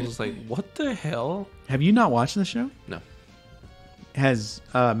them. I was like, what the hell? Have you not watched the show? No. Has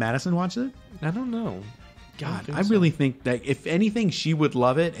Madison watched it? I don't know. God, I really think that if anything, she would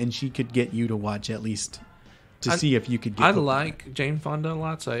love it, and she could get you to watch at least to see if you could get. I like Jane Fonda a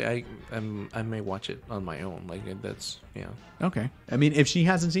lot, so I may watch it on my own. Like that's Okay, I mean, if she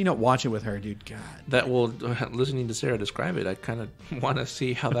hasn't seen it, watch it with her, dude. God, that will listening to Sarah describe it, I kind of want to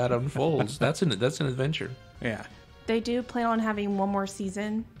see how that unfolds. That's an adventure. Yeah, they do plan on having one more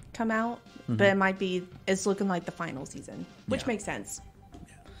season come out, but it's looking like the final season, which makes sense.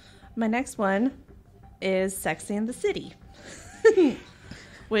 Yeah. My next one is Sex and the City,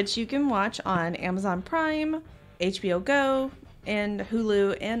 which you can watch on Amazon Prime, HBO Go, and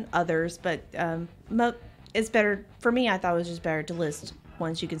Hulu, and others. But it's better for me. I thought it was just better to list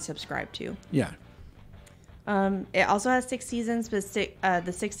ones you can subscribe to. Yeah. It also has 6 seasons, but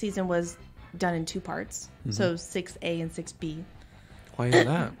the 6th season was done in 2 parts, so 6A and 6B. Why is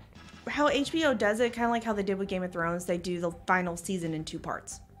that? How HBO does it, kind of like how they did with Game of Thrones. They do the final season in 2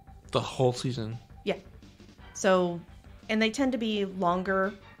 parts. The whole season. Yeah. So, and they tend to be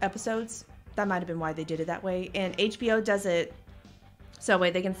longer episodes. That might have been why they did it that way. And HBO does it so that way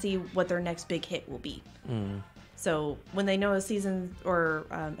they can see what their next big hit will be. So when they know a season or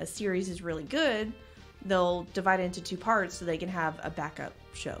a series is really good, they'll divide it into 2 parts so they can have a backup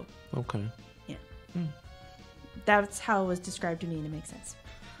show. Okay. Yeah. That's how it was described to me, and it makes sense.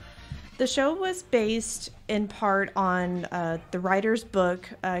 The show was based in part on the writer's book,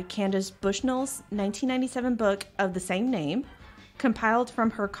 Candace Bushnell's 1997 book of the same name, compiled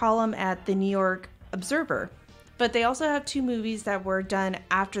from her column at the New York Observer. But they also have 2 movies that were done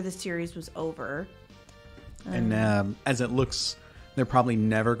after the series was over. And as it looks, they're probably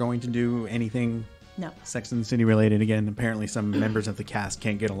never going to do anything Sex and the City related again. Apparently some members of the cast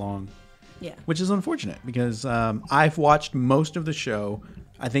can't get along. Yeah. Which is unfortunate because I've watched most of the show.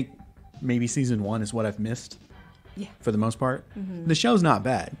 I think maybe season 1 is what I've missed. Yeah. For the most part. The show's not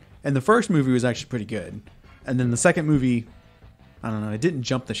bad. And the first movie was actually pretty good. And then the second movie, I don't know, it didn't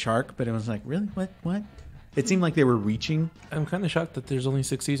jump the shark, but it was like, really? What? It seemed like they were reaching. I'm kind of shocked that there's only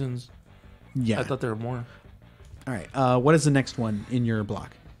 6 seasons. Yeah. I thought there were more. All right. What is the next one in your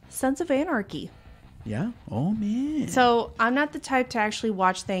block? Sons of Anarchy. Yeah? Oh, man. So I'm not the type to actually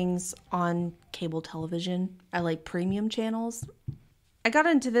watch things on cable television. I like premium channels. I got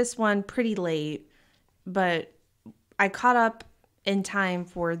into this one pretty late, but I caught up in time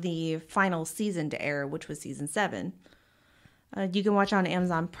for the final season to air, which was season 7. You can watch on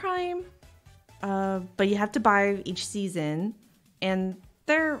Amazon Prime, but you have to buy each season. And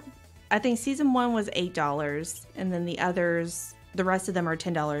I think season 1 was $8, and then the rest of them are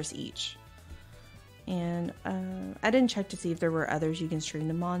 $10 each. And I didn't check to see if there were others you can stream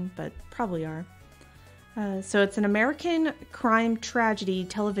them on, but probably are. So it's an American crime tragedy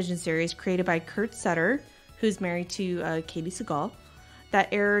television series created by Kurt Sutter, who's married to Katie Seagal, that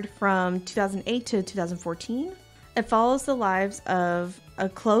aired from 2008 to 2014. It follows the lives of a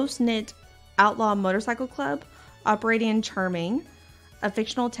close-knit outlaw motorcycle club operating in Charming, a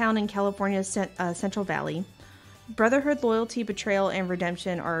fictional town in California's Central Valley. Brotherhood, loyalty, betrayal, and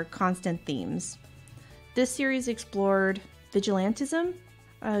redemption are constant themes. This series explored vigilantism,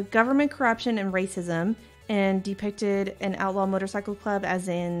 government corruption, and racism, and depicted an outlaw motorcycle club as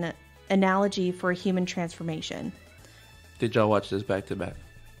an analogy for human transformation. Did y'all watch this back to back?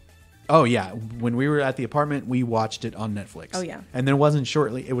 Oh, yeah. When we were at the apartment, we watched it on Netflix. Oh, yeah. And then it was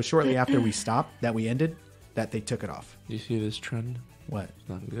shortly after we stopped, that we ended, that they took it off. Do you see this trend? What? It's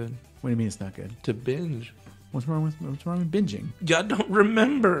not good. What do you mean it's not good? To binge. What's wrong with binging? Y'all don't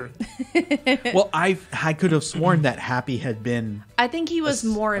remember. Well, I could have sworn that Happy had been... I think he was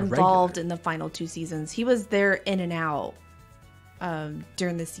more involved in the final 2 seasons. He was there in and out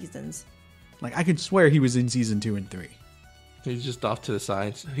during the seasons. Like, I could swear he was in season 2 and 3. He's just off to the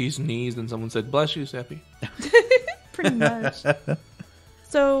sides. He sneezed and someone said, "Bless you, Sappy." Pretty much.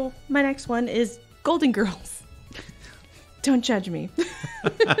 So, my next one is Golden Girls. Don't judge me.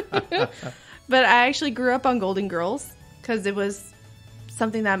 But I actually grew up on Golden Girls because it was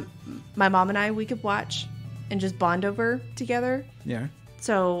something that my mom and we could watch and just bond over together. Yeah.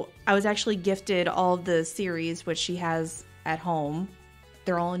 So I was actually gifted all of the series, which she has at home.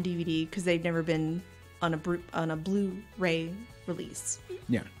 They're all on DVD because they've never been on a Blu-ray release.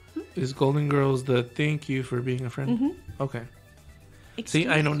 Yeah. Is Golden Girls the thank you for being a friend? Mm-hmm. Okay. Excuse See,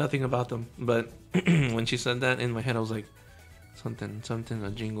 I know nothing about them, but when she said that in my head, I was like, something, a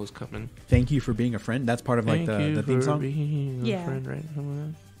jingle's coming. Thank you for being a friend. That's part of like the theme song. Being Yeah. a friend, right?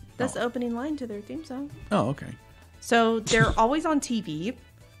 That's the opening line to their theme song. Oh, okay. So they're always on TV.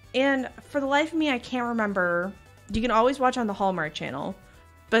 And for the life of me, I can't remember. You can always watch on the Hallmark channel.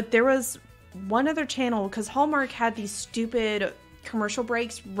 But there was one other channel because Hallmark had these stupid commercial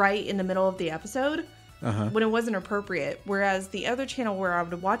breaks right in the middle of the episode when it wasn't appropriate. Whereas the other channel where I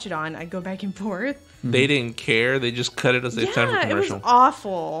would watch it on, I'd go back and forth. They didn't care. They just cut it as they time for Yeah, it commercial. was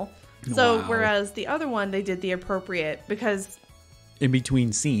awful. So Wow. whereas the other one, they did the appropriate because... In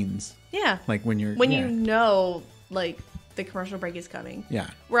between scenes. Yeah. Like when you're... you know, like, the commercial break is coming.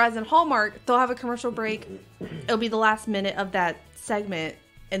 Yeah. Whereas in Hallmark, they'll have a commercial break. It'll be the last minute of that segment,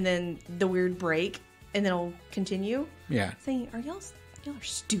 and then the weird break, and then it'll continue. Yeah. Saying, y'all are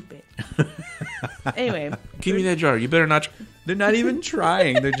stupid. Anyway. Give me that jar. You better not. They're not even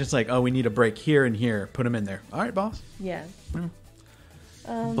trying. They're just like, oh, we need a break here and here. Put them in there. All right, boss. Yeah.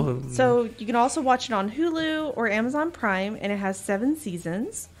 So you can also watch it on Hulu or Amazon Prime, and it has 7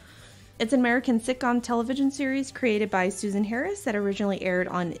 seasons. It's an American sitcom television series created by Susan Harris that originally aired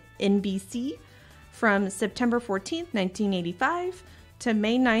on NBC from September 14th, 1985 to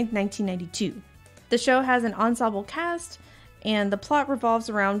May 9th, 1992. The show has an ensemble cast, and the plot revolves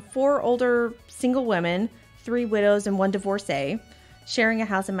around 4 older single women, 3 widows, and 1 divorcee, sharing a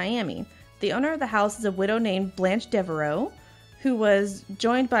house in Miami. The owner of the house is a widow named Blanche Devereaux, who was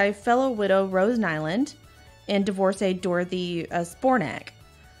joined by fellow widow Rose Nyland and divorcee Dorothy Spornak.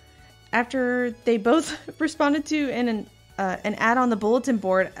 After they both responded to an ad on the bulletin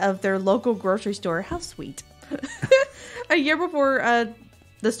board of their local grocery store, how sweet, a year before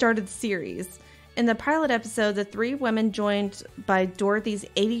the start of the series. In the pilot episode, the 3 women joined by Dorothy's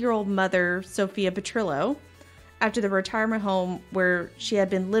 80-year-old mother, Sophia Petrillo, after the retirement home where she had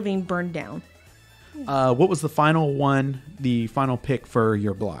been living burned down. What was the final pick for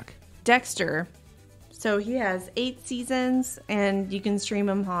your block? Dexter. So he has 8 seasons, and you can stream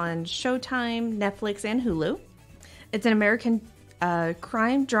them on Showtime, Netflix, and Hulu. It's an American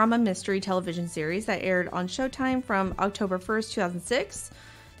crime drama mystery television series that aired on Showtime from October 1st, 2006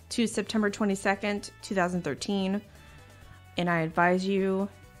 to September 22nd, 2013. And I advise you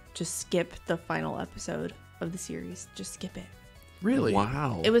to skip the final episode of the series. Just skip it. Really?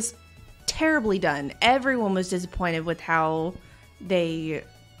 Wow. It was terribly done. Everyone was disappointed with how they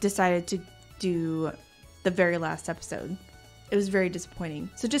decided to do the very last episode. It was very disappointing.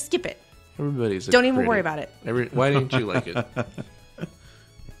 So just skip it. Everybody's Don't even worry about it. Why didn't you like it?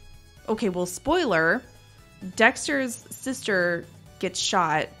 Okay, well, spoiler. Dexter's sister gets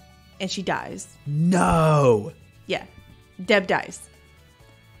shot and she dies. No. Yeah. Deb dies.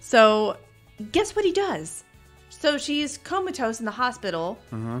 So guess what he does? So she's comatose in the hospital.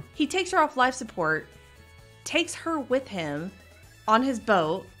 He takes her off life support, takes her with him on his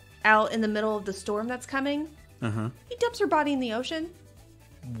boat out in the middle of the storm that's coming. He dumps her body in the ocean.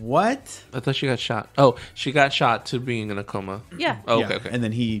 What? I thought she got shot. Oh, she got shot to being in a coma. Yeah. Oh, Yeah, okay. And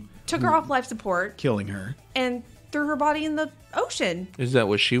then he Took her off life support killing her. and threw her body in the ocean. Is that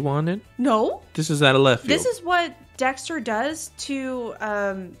what she wanted? No. This is out of left field. This is what Dexter does to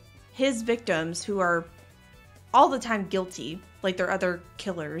his victims who are all the time guilty. Like they're other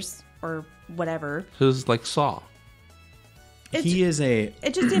killers or whatever. It was like Saw. It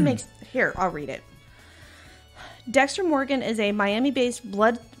It just didn't make... Here, I'll read it. Dexter Morgan is a Miami-based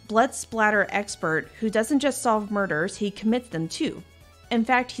blood splatter expert who doesn't just solve murders, he commits them too. In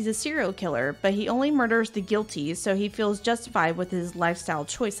fact, he's a serial killer, but he only murders the guilty, so he feels justified with his lifestyle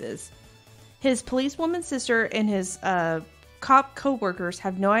choices. His policewoman sister and his cop co-workers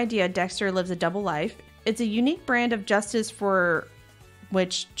have no idea Dexter lives a double life. It's a unique brand of justice for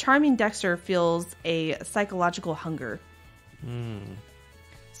which charming Dexter feels a psychological hunger.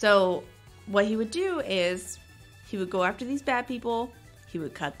 So what he would do is he would go after these bad people, he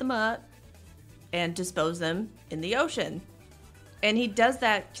would cut them up and dispose them in the ocean. And he does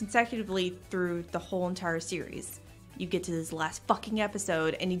that consecutively through the whole entire series. You get to this last fucking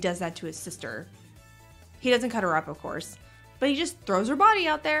episode and he does that to his sister. He doesn't cut her up, of course, but he just throws her body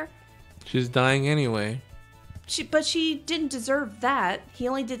out there. She's dying anyway. But she didn't deserve that. He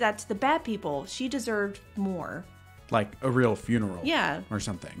only did that to the bad people. She deserved more. like a real funeral. Yeah. Or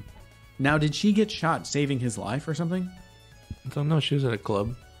something. Now, did she get shot saving his life or something? I don't know. She was at a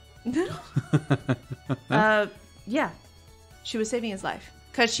club. Yeah. She was saving his life.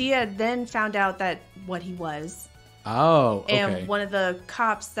 Because she had then found out that what he was. Oh, okay. And one of the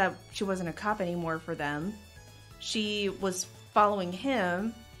cops that she wasn't a cop anymore for them, she was following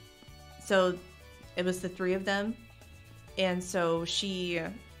him. So it was the three of them. And so she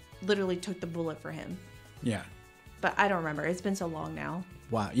literally took the bullet for him. Yeah. But I don't remember. It's been so long now.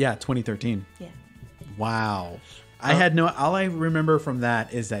 Wow. Yeah, 2013. Yeah. Wow. I had no... All I remember from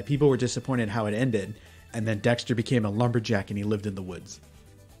that is that people were disappointed how it ended. And then Dexter became a lumberjack and he lived in the woods.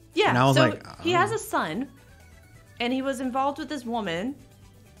 Yeah. And I was so like, he has a son. And he was involved with this woman.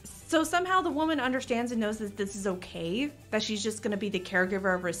 So somehow the woman understands and knows that this is okay. That she's just going to be the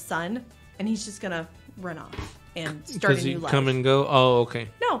caregiver of his son. And he's just going to run off and start a Does new he life. come and go? Oh, okay.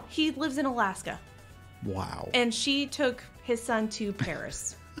 No, he lives in Alaska. Wow. And she took his son to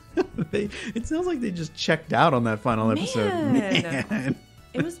Paris. It sounds like they just checked out on that final episode. Man.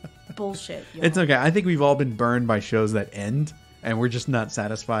 It was bullshit. Y'all. It's okay. I think we've all been burned by shows that end, and we're just not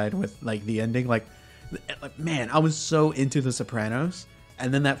satisfied with like the ending. Like, man, I was so into The Sopranos,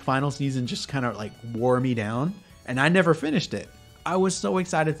 and then that final season just kind of like wore me down, and I never finished it. I was so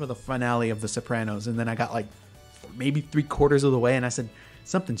excited for the finale of The Sopranos, and then I got like maybe 3/4 of the way, and I said,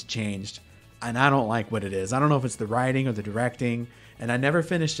 something's changed, and I don't like what it is. I don't know if it's the writing or the directing, and I never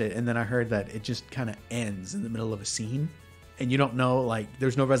finished it. And then I heard that it just kind of ends in the middle of a scene, and you don't know, like,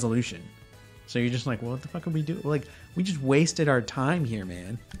 there's no resolution. So you're just like, well, what the fuck are we doing? Like, we just wasted our time here,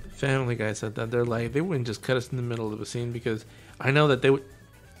 man. Family Guy said that. They're like, they wouldn't just cut us in the middle of a scene because I know that they would.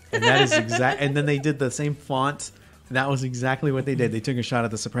 And that is exact. And then they did the same font. That was exactly what they did. They took a shot at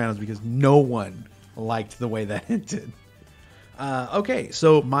The Sopranos because no one liked the way that ended. Okay,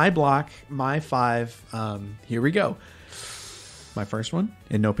 so my block, my 5, here we go. My first one,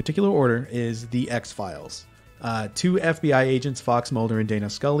 in no particular order, is The X-Files. 2 FBI agents, Fox Mulder and Dana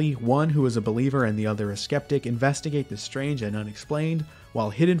Scully, one who is a believer and the other a skeptic, investigate the strange and unexplained, while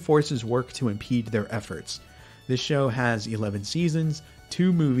hidden forces work to impede their efforts. This show has 11 seasons,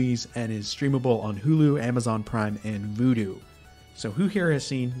 2 movies, and is streamable on Hulu, Amazon Prime, and Vudu. So who here has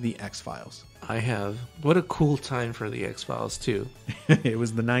seen The X-Files? I have. What a cool time for The X-Files, too. It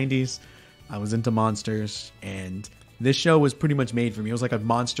was the 90s. I was into monsters, and this show was pretty much made for me. It was like a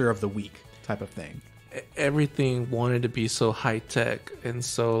monster of the week type of thing. Everything wanted to be so high-tech and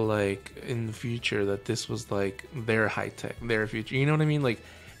so, like, in the future that this was, like, their high-tech, their future. You know what I mean? Like,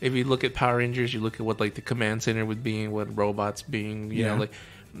 if you look at Power Rangers, you look at what, like, the command center would be and what robots being, you know, like,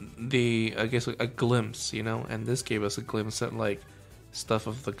 I guess, a glimpse, you know? And this gave us a glimpse at, like, stuff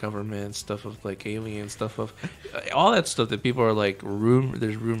of the government, stuff of like aliens, stuff of all that stuff that people are like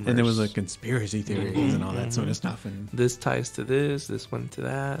there's rumors, and there was like conspiracy theories and all that sort of stuff, and this ties to this went to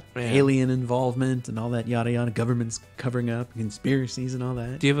that, man. Alien involvement and all that yada yada, governments covering up conspiracies and all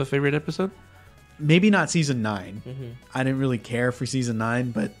that. Do you have a favorite episode? Maybe not season 9. I didn't really care for season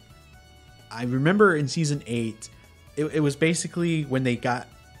 9, but I remember in season 8 it was basically when they got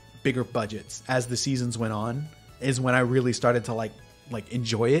bigger budgets as the seasons went on is when I really started to like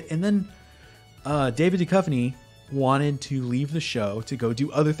enjoy it. And then David Duchovny wanted to leave the show to go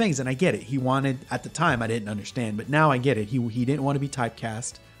do other things, and I get it. He wanted, at the time I didn't understand, but now I get it. He didn't want to be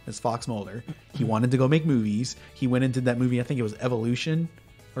typecast as Fox Mulder. He wanted to go make movies. He went into that movie, I think it was Evolution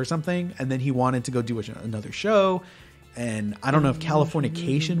or something, and then he wanted to go do another show, and I don't know if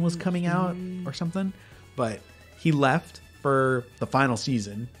Californication was coming out or something, but he left for the final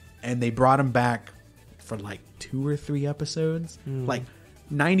season, and they brought him back for like 2 or 3 episodes. Like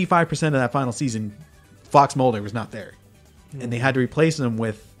 95% of that final season, Fox Mulder was not there, and they had to replace him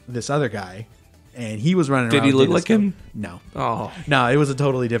with this other guy, and he was running around. Did he look like him? No. Oh, no, it was a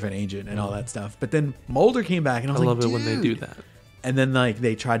totally different agent and all that stuff. But then Mulder came back, and I was love it when they do that. And then like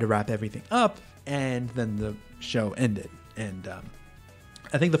they tried to wrap everything up, and then the show ended. And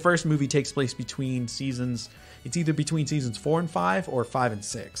I think the first movie takes place between seasons. It's either between seasons 4 and 5 or 5 and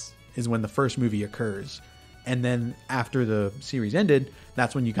 6 is when the first movie occurs. And then after the series ended,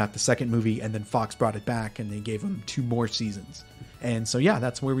 that's when you got the second movie, and then Fox brought it back and they gave them 2 more seasons. And so yeah,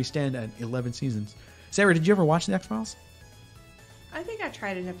 that's where we stand at 11 seasons. Sarah, did you ever watch the X-Files? I think I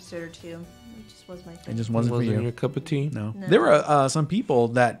tried an episode or 2. It just was my thing. It just wasn't for you. Your cup of tea? No. There were some people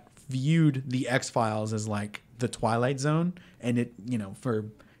that viewed the X-Files as like the Twilight Zone, and it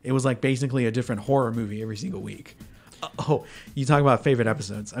was like basically a different horror movie every single week. Oh, you talk about favorite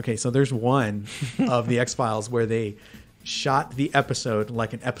episodes. Okay, so there's one of the X-Files where they shot the episode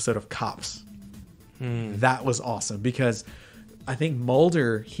like an episode of Cops. That was awesome because I think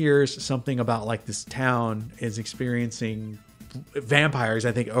Mulder hears something about like this town is experiencing vampires,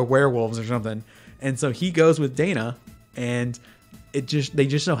 I think, or werewolves or something. And so he goes with Dana, and they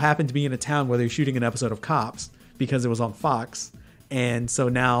just so happen to be in a town where they're shooting an episode of Cops because it was on Fox. And so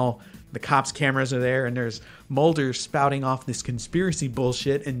now the cops' cameras are there, and there's Mulder spouting off this conspiracy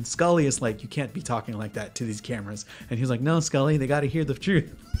bullshit, and Scully is like, you can't be talking like that to these cameras. And he's like, no, Scully, they got to hear the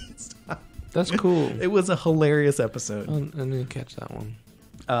truth. That's cool. It was a hilarious episode. I didn't catch that one.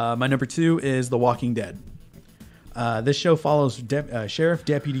 My number 2 is The Walking Dead. This show follows Sheriff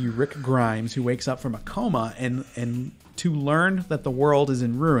Deputy Rick Grimes, who wakes up from a coma and to learn that the world is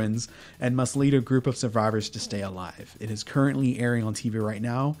in ruins and must lead a group of survivors to stay alive. It is currently airing on TV right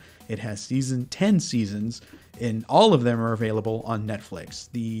now. It has 10 seasons, and all of them are available on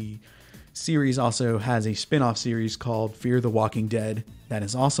Netflix. The series also has a spin-off series called Fear the Walking Dead that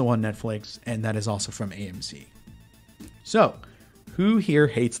is also on Netflix, and that is also from AMC. So, who here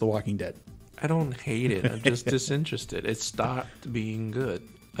hates The Walking Dead? I don't hate it. I'm just disinterested. It stopped being good.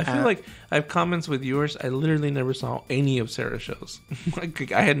 I feel like I have comments with yours. I literally never saw any of Sarah's shows.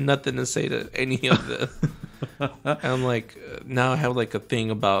 Like, I had nothing to say to any of this. I'm like, now I have like a thing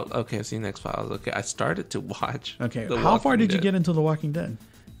about, okay, I've seen X-Files. Okay, I started to watch. Okay, how far did you get into The Walking Dead?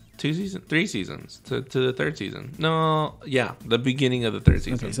 3 seasons to the 3rd season. No, yeah, the beginning of the 3rd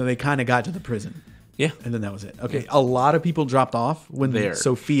season. Okay, so they kind of got to the prison. Yeah. And then that was it. Okay, a lot of people dropped off when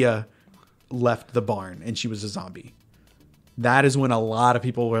Sophia left the barn and she was a zombie. That is when a lot of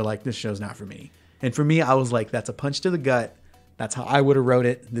people were like, this show's not for me. And for me, I was like, that's a punch to the gut. That's how I would have wrote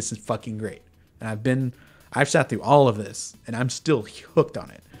it. This is fucking great. And I've sat through all of this, and I'm still hooked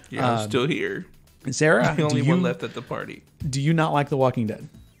on it. Yeah, I'm still here. And Sarah, I'm the only one left at the party. Do you not like The Walking Dead?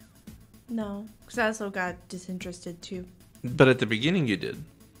 No, because I also got disinterested too. But at the beginning, you did.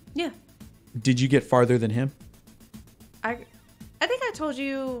 Yeah. Did you get farther than him? I think I told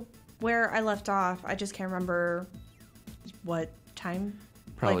you where I left off. I just can't remember what time,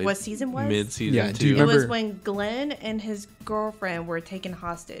 probably like what season was. Mid-season. Yeah, 2. It was when Glenn and his girlfriend were taken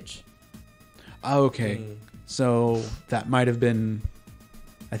hostage. Oh, okay. So that might have been,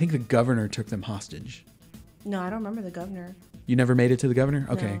 I think the governor took them hostage. No, I don't remember the governor. You never made it to the governor?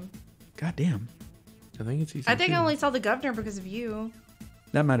 Okay. No. God damn. I think it's season I think 2. I only saw the governor because of you.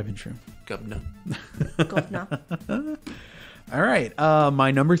 That might have been true. Governor. Governor. All right.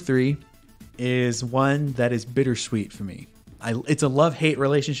 My number 3 is one that is bittersweet for me. It's a love-hate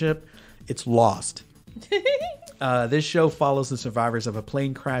relationship. It's Lost. This show follows the survivors of a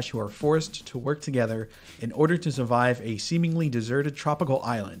plane crash who are forced to work together in order to survive a seemingly deserted tropical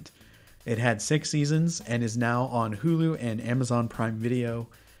island. It had 6 seasons and is now on Hulu and Amazon Prime Video.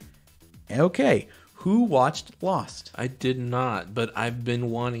 Okay, Who watched Lost? I did not, but I've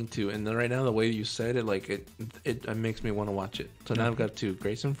been wanting to. And then right now, the way you said it, like it makes me want to watch it. So now I've got two: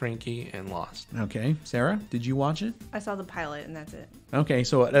 Grace and Frankie and Lost. Okay, Sarah, did you watch it? I saw the pilot and that's it. Okay,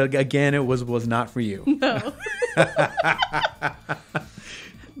 so again, it was not for you. No.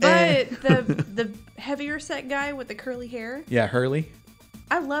 But the heavier set guy with the curly hair. Yeah, Hurley.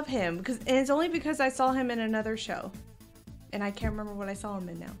 I love him and it's only because I saw him in another show, and I can't remember what I saw him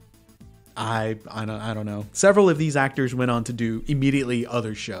in now. I don't know. Several of these actors went on to do immediately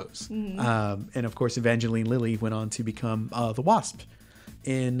other shows, and of course, Evangeline Lilly went on to become the Wasp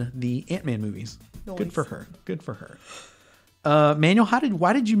in the Ant-Man movies. Nice. Good for her. Good for her. Manuel,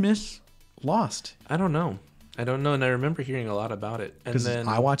 why did you miss Lost? I don't know, and I remember hearing a lot about it. And then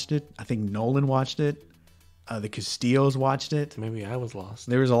I watched it. I think Nolan watched it. The Castillos watched it. Maybe I was lost.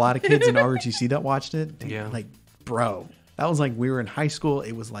 There was a lot of kids in ROTC that watched it. Yeah. Like, bro, that was like we were in high school.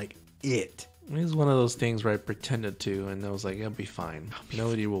 It was like it. It was one of those things where I pretended to, and I was like, "It'll be fine.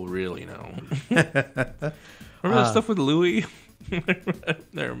 Nobody will really know." Remember that stuff with Louis?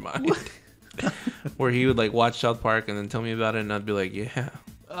 Never mind. Where he would like watch South Park and then tell me about it, and I'd be like, "Yeah."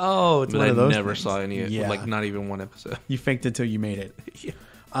 Oh, it's but one of those. I never things. saw any, Yeah. like not even one episode. You faked it till you made it. Yeah.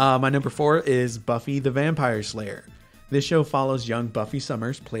 My number 4 is Buffy the Vampire Slayer. This show follows young Buffy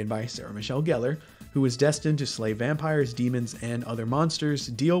Summers, played by Sarah Michelle Gellar, who is destined to slay vampires, demons, and other monsters,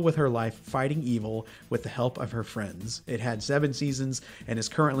 deal with her life fighting evil with the help of her friends. It had 7 seasons and is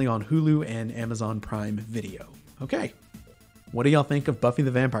currently on Hulu and Amazon Prime Video. Okay. What do y'all think of Buffy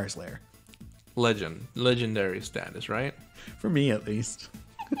the Vampire Slayer? Legendary status, right? For me, at least.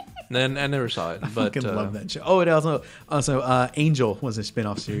 Then I never saw it, but I love that show. Oh, it also Angel was a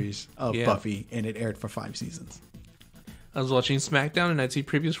spin-off series of Buffy, and it aired for 5 seasons. I was watching SmackDown, and I'd see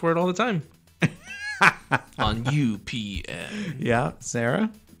previews for it all the time. On UPN. Yeah,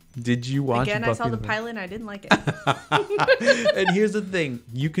 Sarah, did you watch Again, Buffy I saw the Vampire? pilot and I didn't like it. And here's the thing.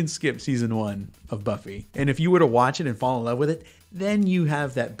 You can skip season 1 of Buffy. And if you were to watch it and fall in love with it, then you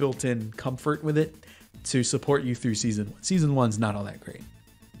have that built-in comfort with it to support you through season 1. Season 1's not all that great.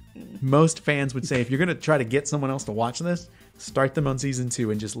 Most fans would say if you're going to try to get someone else to watch this, start them on season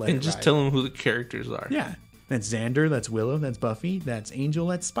 2 and just let it And just ride. tell them who the characters are. Yeah. That's Xander, that's Willow, that's Buffy, that's Angel,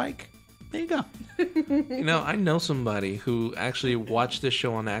 that's Spike. There you go. You know, I know somebody who actually watched this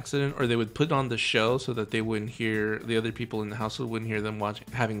show on accident, or they would put on the show so that they wouldn't hear, the other people in the household wouldn't hear them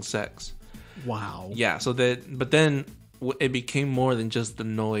having sex. Wow. Yeah, but then it became more than just the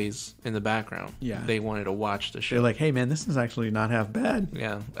noise in the background. Yeah. They wanted to watch the show. They're like, hey man, this is actually not half bad.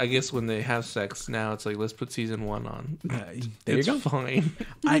 Yeah, I guess when they have sex now, it's like, let's put season 1 on. There It's you go.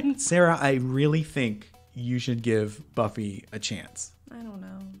 fine. Sarah, I really think you should give Buffy a chance. I don't know.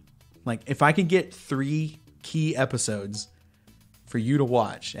 Like, if I can get 3 key episodes for you to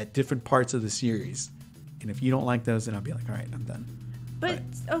watch at different parts of the series, and if you don't like those, then I'll be like, all right, I'm done. But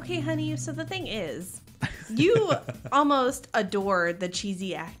okay, honey. So the thing is, you almost adore the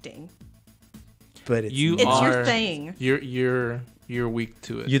cheesy acting. But it's It's your thing. You're weak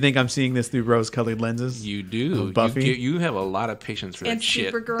to it. You think I'm seeing this through rose-colored lenses? You do. Of Buffy? You have a lot of patience for And that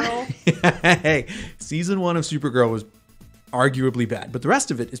shit. Supergirl. Hey, season 1 of Supergirl was arguably bad, but the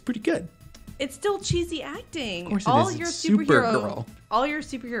rest of it is pretty good. It's still cheesy acting. Of course it all is. your It's superhero, Supergirl. all your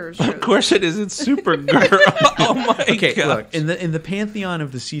superhero shows. Of course it is. It's Supergirl. Oh my Okay, god. look, in the pantheon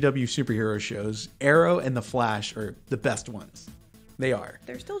of the CW superhero shows, Arrow and The Flash are the best ones. They are.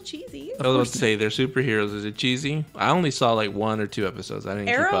 They're still cheesy. I was about to say they're superheroes. Is it cheesy? I only saw like 1 or 2 episodes. I didn't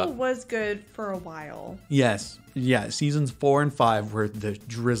keep Arrow up. was good for a while. Yes. Yeah, seasons 4 and 5 were the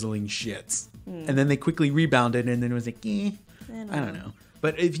drizzling shits. And then they quickly rebounded, and then it was like, I don't know.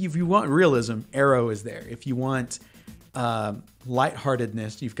 But if you want realism, Arrow is there. If you want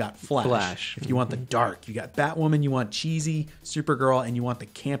lightheartedness, you've got Flash. If you want the dark, you got Batwoman. You want cheesy Supergirl, and you want the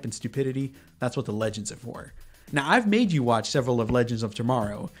camp and stupidity. That's what the Legends are for. Now, I've made you watch several of Legends of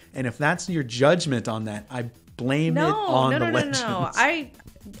Tomorrow, and if that's your judgment on that, I blame it on the Legends. No.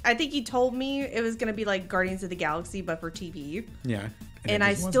 I think you told me it was gonna be like Guardians of the Galaxy, but for TV. Yeah. And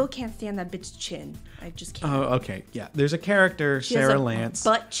I still can't stand that bitch chin. I just can't. Oh, okay. Yeah. There's a character, She has Sarah a Lance.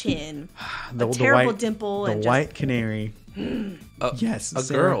 butt chin. The terrible white, dimple. The and white just, canary. Yes. a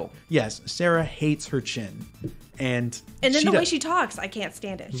Sarah- girl. Yes. Sarah hates her chin. And then the way does- she talks, I can't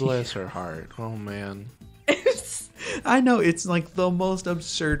stand it. Bless her heart. Oh man. I know it's like the most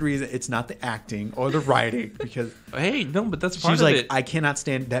absurd reason. It's not the acting or the writing because Hey, no, but that's part she's of like, it. I cannot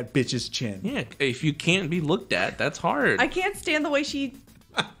stand that bitch's chin. Yeah, if you can't be looked at, that's hard. I can't stand the way she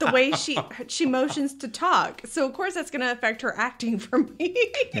motions to talk. So of course that's gonna affect her acting for me.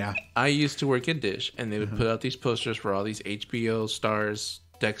 Yeah. I used to work at Dish, and they would put out these posters for all these HBO stars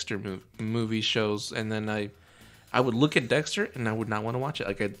Dexter movie shows, and then I would look at Dexter and I would not want to watch it.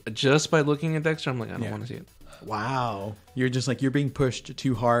 Like just by looking at Dexter, I'm like, I don't want to see it. Wow. You're just like, you're being pushed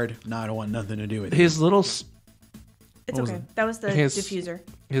too hard. No, I don't want nothing to do with it. His little... It's okay. That was the diffuser.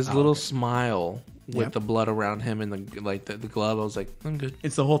 His little smile with the blood around him and the glove. I was like, I'm good.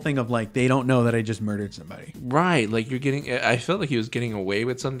 It's the whole thing of like, they don't know that I just murdered somebody. Right. Like I felt like he was getting away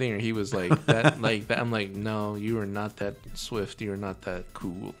with something, or he was like that, like that. I'm like, no, you are not that swift. You are not that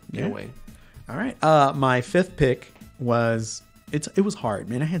cool. Get away. All right. My fifth pick was... It was hard,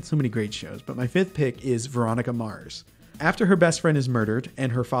 man. I had so many great shows, but my fifth pick is Veronica Mars. After her best friend is murdered and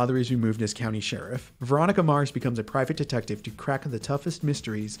her father is removed as county sheriff, Veronica Mars becomes a private detective to crack the toughest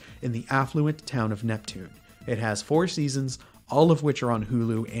mysteries in the affluent town of Neptune. It has 4 seasons, all of which are on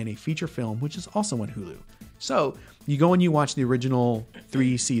Hulu, and a feature film, which is also on Hulu. So you go and you watch the original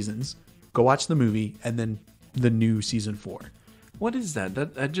 3 seasons, go watch the movie, and then the new season 4. What is that?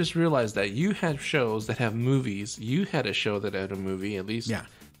 I just realized that you had shows that have movies. You had a show that had a movie, at least. Yeah.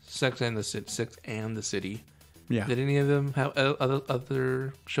 Sex and the City. Yeah. Did any of them have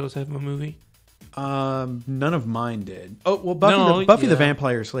other shows have a movie? None of mine did. Oh, well, Buffy the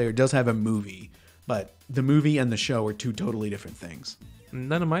Vampire Slayer does have a movie, but the movie and the show are 2 totally different things.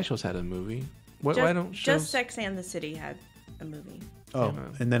 None of my shows had a movie. Why don't shows... Just Sex and the City had a movie. Oh,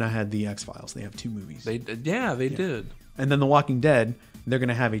 and then I had the X-Files. They have 2 movies. They did. And then The Walking Dead, they're going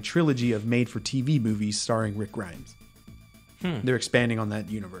to have a trilogy of made-for-TV movies starring Rick Grimes. They're expanding on that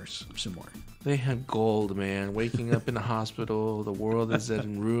universe some more. They had gold, man. Waking up in a hospital, the world is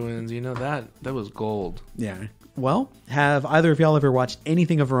in ruins. You know, that was gold. Yeah. Well, have either of y'all ever watched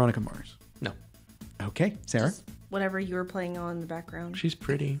anything of Veronica Mars? No. Okay, Sarah? Just whatever you were playing on in the background. She's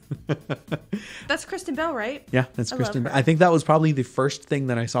pretty. That's Kristen Bell, right? Yeah, that's Kristen Bell. I think that was probably the first thing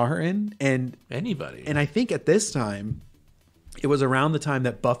that I saw her in. And anybody. And I think at this time, it was around the time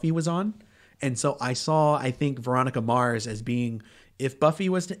that Buffy was on. And so I think, Veronica Mars as being, if Buffy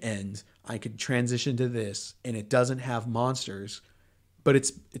was to end, I could transition to this, and it doesn't have monsters, but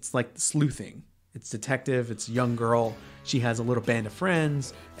it's like sleuthing. It's detective. It's a young girl. She has a little band of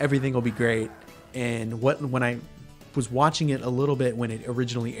friends. Everything will be great. And when I was watching it a little bit when it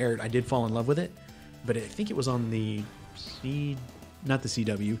originally aired, I did fall in love with it. But I think it was on the not the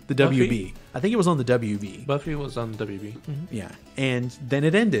CW, the Buffy? WB. I think it was on the WB. Buffy was on the WB. Mm-hmm. Yeah. And then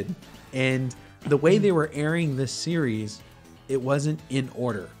it ended. And the way they were airing this series, it wasn't in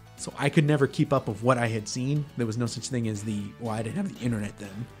order. So I could never keep up with what I had seen. There was no such thing as I didn't have the internet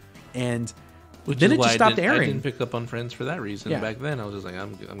then. And then it just stopped airing. I didn't pick up on Friends for that reason. Back then, I was just like,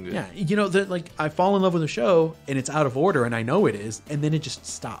 I'm good. Yeah. You know, I fall in love with a show, and it's out of order, and I know it is, and then it just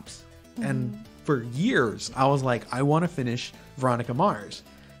stops. Mm-hmm. And for years, I was like, I want to finish Veronica Mars.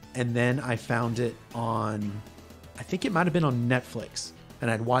 And then I found it on, I think it might have been on Netflix, and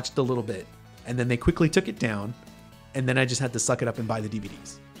I'd watched a little bit. And then they quickly took it down, and then I just had to suck it up and buy the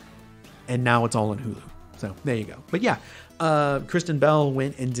DVDs. And now it's all on Hulu. So there you go. But yeah, Kristen Bell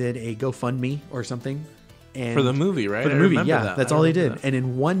went and did a GoFundMe or something. And for the movie, right? For the movie, yeah. That's all they did. And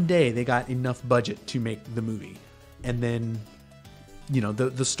in one day, they got enough budget to make the movie. And then, you know,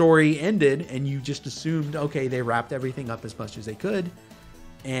 the story ended, and you just assumed, okay, they wrapped everything up as much as they could.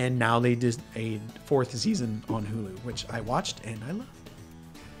 And now they did a 4th season on Hulu, which I watched and I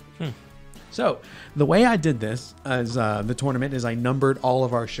loved. So the way I did this as the tournament is I numbered all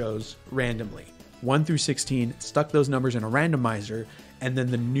of our shows randomly, 1 through 16, stuck those numbers in a randomizer, and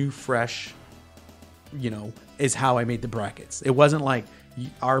then the new fresh, is how I made the brackets. It wasn't like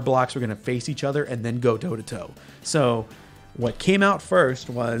our blocks were going to face each other and then go toe to toe. So what came out first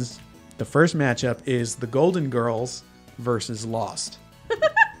was the first matchup is the Golden Girls versus Lost.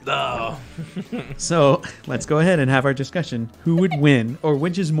 Oh. So let's go ahead and have our discussion. Who would win, or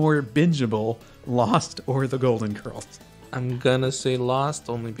which is more bingeable, Lost or the Golden Girls? I'm gonna say Lost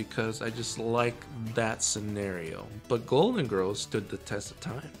only because I just like that scenario. But Golden Girls stood the test of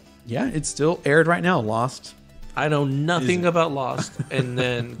time. Yeah, it's still aired right now, Lost. I know nothing about Lost. And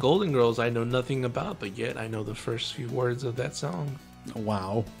then Golden Girls I know nothing about, but yet I know the first few words of that song.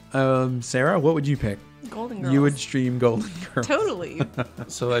 Wow. Sarah, what would you pick? Golden Girls. You would stream Golden Girls. Totally.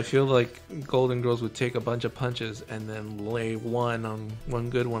 So I feel like Golden Girls would take a bunch of punches and then lay one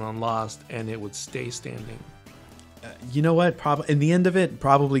good one on Lost, and it would stay standing. You know what? In the end of it,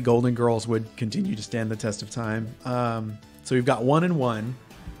 probably Golden Girls would continue to stand the test of time. So we've got 1 and 1.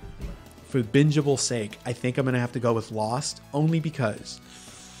 For bingeable sake, I think I'm going to have to go with Lost, only because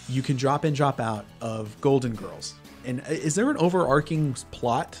you can drop in, drop out of Golden Girls. And is there an overarching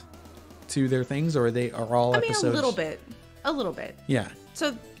plot to their things, or are all episodes? A little bit. Yeah.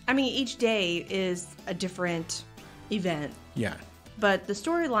 So, each day is a different event. Yeah. but the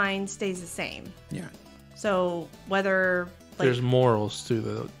storyline stays the same. Yeah. So whether like, there's morals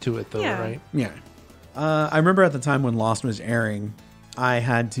to it though, Yeah. right? Yeah. I remember at the time when Lost was airing, I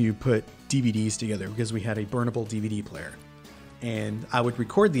had to put DVDs together because we had a burnable DVD player. And I would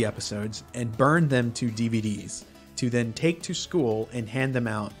record the episodes and burn them to DVDs to then take to school and hand them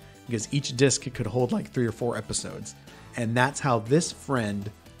out because each disc could hold like 3 or 4 episodes. And that's how this friend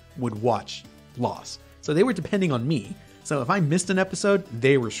would watch Lost. So they were depending on me. So if I missed an episode,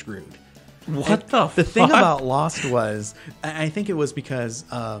 they were screwed. What the fuck? The thing about Lost was, I think it was because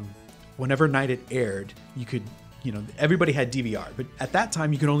whenever night it aired, you could, everybody had DVR. But at that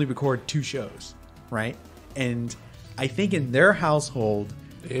time, you could only record 2 shows, right? And I think in their household,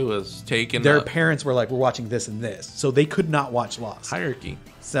 it was taken. Their parents were like, "We're watching this and this," so they could not watch Lost. Hierarchy.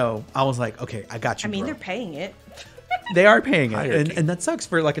 So I was like, "Okay, I got you." I mean, bro. they're paying it. They are paying it, Hierarchy. and that sucks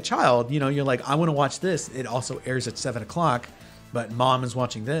for like a child. You're like, "I want to watch this." It also airs at 7:00, but mom is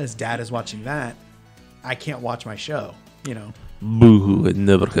watching this, dad is watching that. I can't watch my show. Boo-hoo, I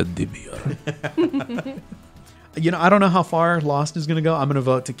never had DVR. I don't know how far Lost is going to go. I'm going to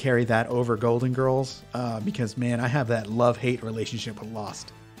vote to carry that over Golden Girls because, man, I have that love-hate relationship with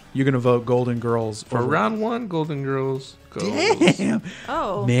Lost. You're going to vote Golden Girls For over... round 1, Golden Girls goes. Damn.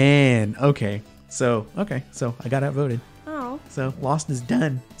 Oh. Man. Okay. So I got outvoted. Oh. So Lost is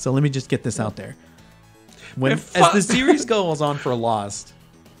done. So let me just get this out there. Man, As fuck. the series goes on for Lost,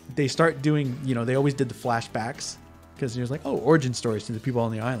 they start doing, they always did the flashbacks because there's like, origin stories to the people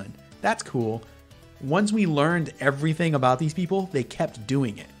on the island. That's cool. Once we learned everything about these people, they kept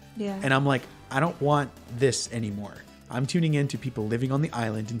doing it. Yeah. And I'm like, I don't want this anymore. I'm tuning into people living on the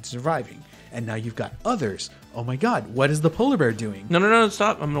island and surviving. And now you've got others. Oh my God, what is the polar bear doing? No,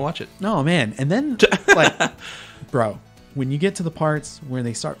 stop. I'm going to watch it. No, man. And then, bro, when you get to the parts where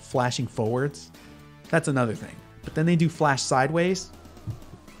they start flashing forwards, that's another thing. But then they do flash sideways.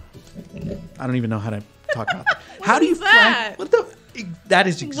 I don't even know how to talk about that. How do you that? flash? That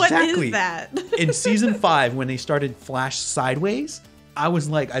is exactly. What is that? In season 5, when they started flash sideways, I was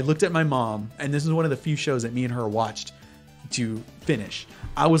like, I looked at my mom, and this is one of the few shows that me and her watched to finish.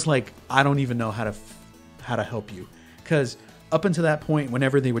 I was like, I don't even know how to help you, because up until that point,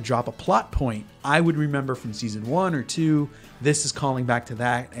 whenever they would drop a plot point, I would remember from season 1 or 2, this is calling back to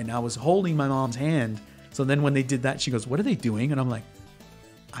that, and I was holding my mom's hand. So then when they did that, she goes, "What are they doing?" And I'm like,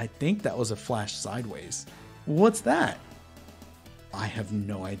 I think that was a flash sideways. What's that? I have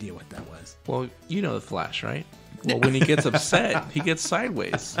no idea what that was. Well, you know the Flash, right? Well, when he gets upset, he gets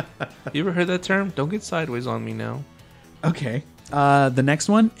sideways. You ever heard that term? Don't get sideways on me now. Okay. The next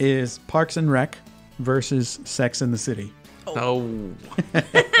one is Parks and Rec versus Sex and the City. Oh.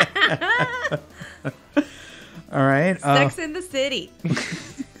 All right. Sex in the City.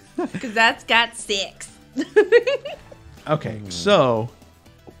 Because that's got 6. Okay. So,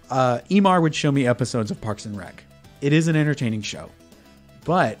 Emar would show me episodes of Parks and Rec. It is an entertaining show.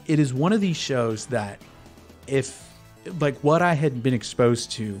 But it is one of these shows that if, like, what I had been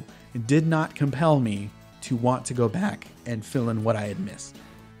exposed to did not compel me to want to go back and fill in what I had missed.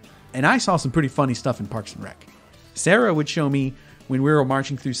 And I saw some pretty funny stuff in Parks and Rec. Sarah would show me when we were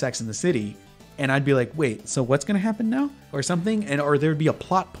marching through Sex and the City, and I'd be like, wait, so what's going to happen now? Or something? Or there'd be a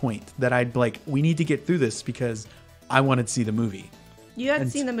plot point that I'd be like, we need to get through this because I wanted to see the movie. You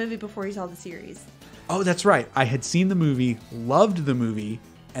hadn't seen the movie before you saw the series. Oh, that's right. I had seen the movie, loved the movie,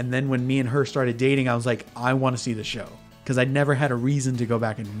 and then when me and her started dating, I was like, I want to see the show. Because I'd never had a reason to go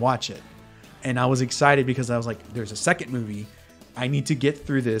back and watch it. And I was excited because I was like, there's a second movie. I need to get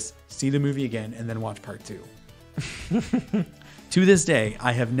through this, see the movie again, and then watch part 2. To this day,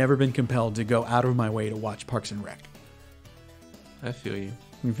 I have never been compelled to go out of my way to watch Parks and Rec. I feel you.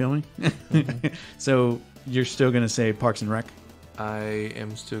 You feel me? Mm-hmm. So you're still going to say Parks and Rec? I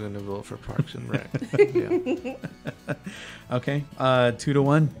am still going to vote for Parks and Rec. Yeah. Okay.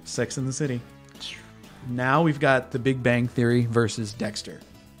 2-1, Sex and the City. Now we've got The Big Bang Theory versus Dexter.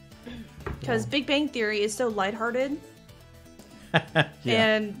 Because Big Bang Theory is so lighthearted.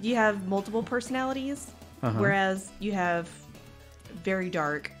 And you have multiple personalities. Whereas you have very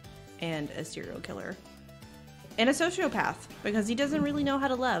dark and a serial killer. And a sociopath. Because he doesn't really know how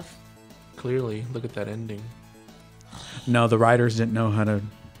to love. Clearly, look at that ending. No, the writers didn't know how to...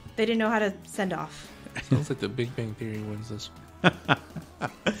 They didn't know how to send off. Sounds like the Big Bang Theory wins this one.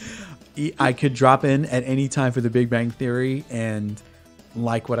 I could drop in at any time for The Big Bang Theory and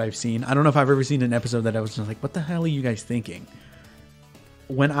like what I've seen. I don't know if I've ever seen an episode that I was just like, what the hell are you guys thinking?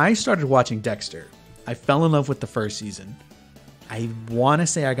 When I started watching Dexter, I fell in love with the first season. I want to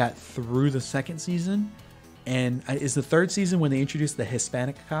say I got through the second season. And is the third season when they introduced the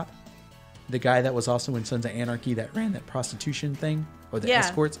Hispanic cop? the guy that was also in Sons of Anarchy that ran that prostitution thing or the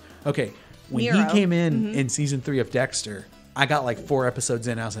escorts. Okay, when Nero. he came in season 3 of Dexter, I got like 4 episodes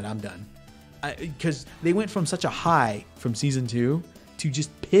in. I was like, I'm done, because they went from such a high from season 2 to just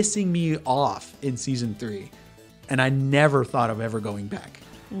pissing me off in season 3, and I never thought of ever going back.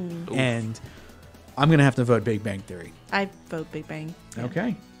 And I'm gonna have to vote Big Bang Theory. I vote Big Bang. Yeah.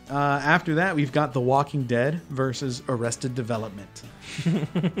 Okay. After that, we've got The Walking Dead versus Arrested Development.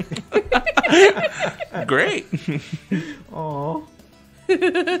 Great. Oh.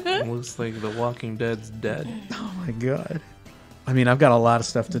 Looks like The Walking Dead's dead. Oh my god. I mean, I've got a lot of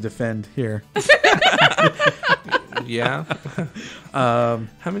stuff to defend here. Yeah.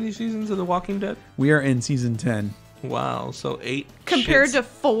 How many seasons of The Walking Dead? We are in season 10. Wow. So 8 Compared shits- to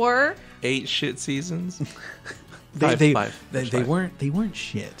 4. 8 shit seasons. They Five. weren't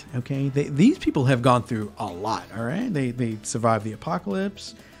shit. Okay, these people have gone through a lot. All right, they survived the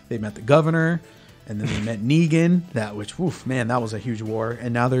apocalypse. They met the governor, and then they met Negan. That was a huge war.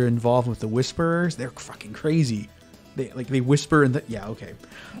 And now they're involved with the Whisperers. They're fucking crazy. They whisper in the okay.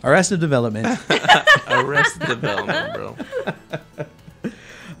 Arrested Development. Arrested Development, bro.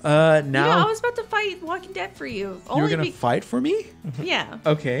 Now I was about to fight Walking Dead for you. you were gonna fight for me. Yeah.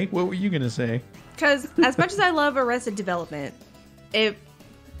 Okay, what were you gonna say? Because as much as I love Arrested Development, it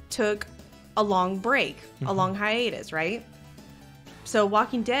took a long break, a long hiatus, right? So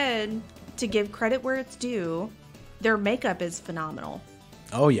Walking Dead, to give credit where it's due, their makeup is phenomenal.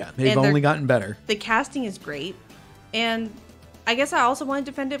 Oh yeah, they've only gotten better. The casting is great. And I guess I also want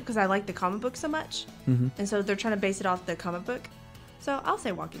to defend it because I like the comic book so much. Mm-hmm. And so they're trying to base it off the comic book. So I'll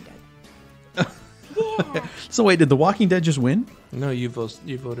say Walking Dead. Yeah. So wait, did The Walking Dead just win? No, you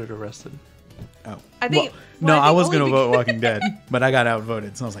voted Arrested. Oh, I think. I was only gonna because- vote Walking Dead, but I got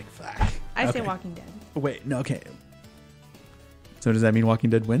outvoted, so I was like, "Fuck." I say Okay. Walking Dead. Wait, no, okay. So does that mean Walking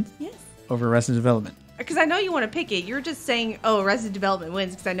Dead wins Yes. over Arrested Development? Because I know you want to pick it. You're just saying, oh, Arrested Development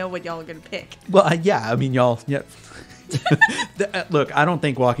wins because I know what y'all are going to pick. Well, yeah. I mean, y'all. Yeah. Look, I don't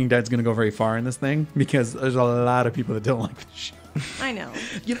think Walking Dead's gonna go very far in this thing because there's a lot of people that don't like the show. I know.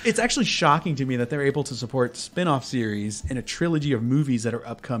 It's actually shocking to me that they're able to support spin-off series and a trilogy of movies that are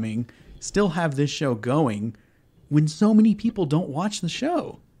upcoming, still have this show going, when so many people don't watch the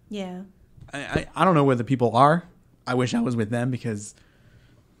show. Yeah. I don't know where the people are. I wish I was with them because,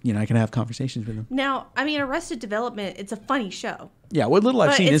 I can have conversations with them. Now, I mean, Arrested Development, it's a funny show. Yeah, what little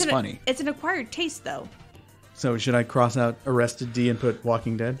I've But seen it's is funny. It's an acquired taste, though. So should I cross out Arrested D and put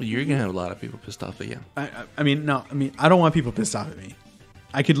Walking Dead? You're gonna have a lot of people pissed off at you. I mean, I don't want people pissed off at me.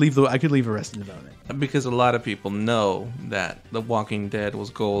 I could leave Arrested Development. Because a lot of people know that The Walking Dead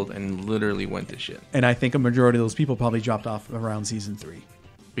was gold and literally went to shit And I think a majority of those people probably dropped off around season 3.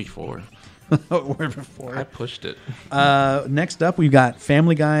 before. Or before. I pushed it. Next up, we've got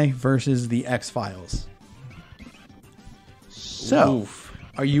Family Guy versus The X-Files. So, Oof.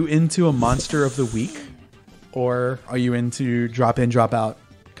 are you into a monster of the week? Or are you into drop in, drop out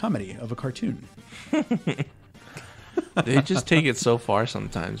comedy of a cartoon? They just take it so far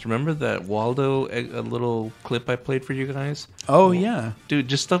sometimes. Remember that Waldo, a little clip I played for you guys? Oh, yeah. Dude,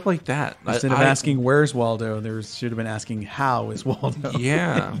 just stuff like that. Instead of asking, where's Waldo, there should have been asking, how is Waldo?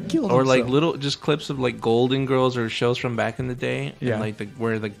 Yeah. Killed Or like himself. little, just clips of like Golden Girls or shows from back in the day. Yeah. And like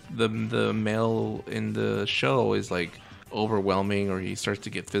where the male in the show is like overwhelming, or he starts to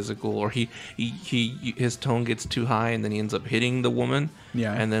get physical, or his tone gets too high and then he ends up hitting the woman.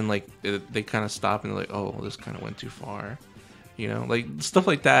 Yeah. And then like they kind of stop and they're like, oh, this kind of went too far. Like stuff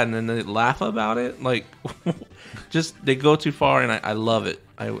like that, and then they laugh about it. Like, just they go too far, and I love it.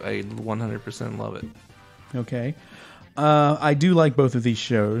 I 100% love it. Okay. I do like both of these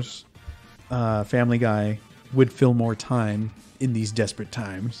shows. Family Guy would fill more time in these desperate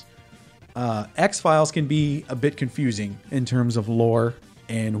times. X-Files can be a bit confusing in terms of lore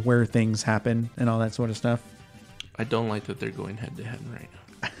and where things happen and all that sort of stuff. I don't like that they're going head to head right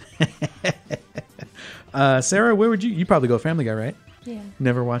now. Sarah, where would you probably go Family Guy, right? Yeah.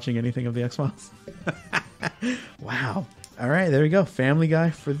 Never watching anything of the X-Files? Wow. All right, there we go. Family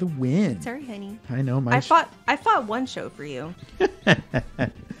Guy for the win. Sorry, honey. I know. I fought one show for you.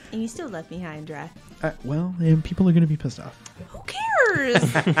 And you still left me high and dry. Well, people are going to be pissed off. Who cares?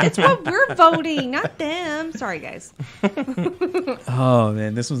 It's what we're voting, not them. Sorry, guys. Oh,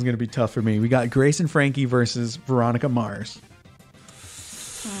 man, this one's going to be tough for me. We got Grace and Frankie versus Veronica Mars.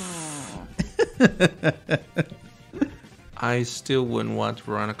 I still wouldn't watch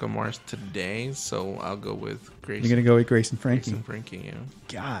Veronica Mars today, so I'll go with Grace. You're going to go with Grace and Frankie. Grace and Frankie, yeah.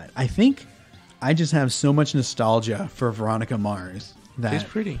 God, I think I just have so much nostalgia for Veronica Mars that She's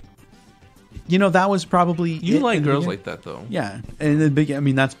pretty. that was probably You like girls like that, though. Yeah, and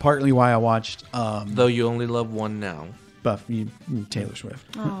that's partly why I watched. Though you only love one now. Buffy, Taylor Swift.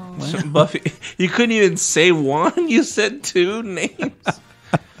 Oh. Buffy, you couldn't even say one. You said two names.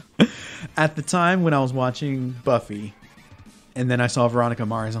 At the time when I was watching Buffy, and then I saw Veronica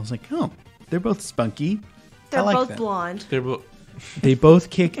Mars, I was like, oh, they're both spunky. They're like both them. blonde. They both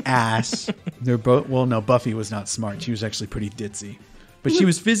kick ass. They're both. Well, no, Buffy was not smart. She was actually pretty ditzy, but she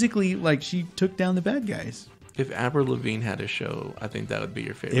was physically she took down the bad guys. If Avril Lavigne had a show, I think that would be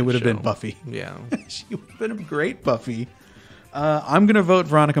your favorite. It would have show. been Buffy. Yeah, she would have been a great Buffy. I'm gonna vote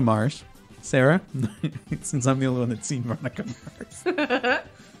Veronica Mars. Sarah, since I'm the only one that's seen Veronica Mars,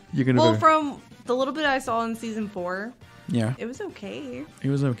 you're gonna. Well, from the little bit I saw in season 4, yeah, it was okay. It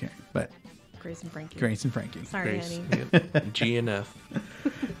was okay, but Grace and Frankie. Grace, Sorry, honey. yep. G and F.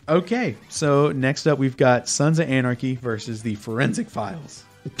 Okay, so next up we've got Sons of Anarchy versus the Forensic Files.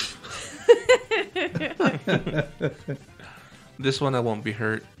 This one I won't be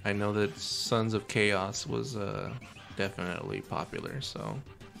hurt. I know that Sons of Chaos was definitely popular, so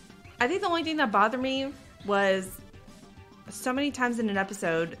I think the only thing that bothered me was so many times in an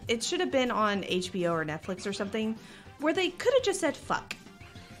episode, it should have been on HBO or Netflix or something, where they could have just said fuck.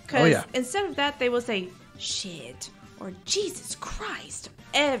 Because instead of that, they will say shit or Jesus Christ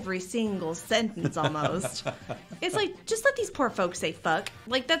every single sentence almost. It's like, just let these poor folks say fuck.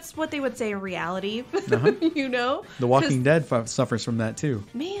 Like, that's what they would say in reality. You know? The Walking Dead suffers from that too.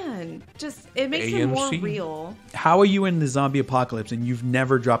 Man, just, it makes it AMC. more real. How are you in the zombie apocalypse and you've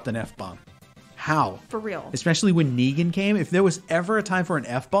never dropped an F-bomb? How? For real. Especially when Negan came. If there was ever a time for an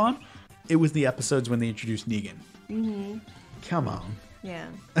F-bomb, it was the episodes when they introduced Negan. Mm-hmm. Come on. Yeah.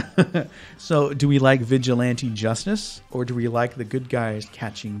 So, do we like vigilante justice, or do we like the good guys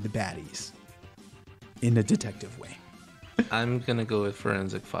catching the baddies in a detective way? I'm gonna go with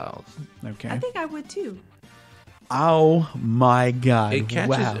Forensic Files. Okay. I think I would too. Oh my god! It catches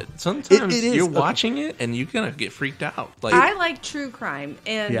wow. it. Sometimes It is. you're Okay. watching it and you're gonna get freaked out. Like I like true crime,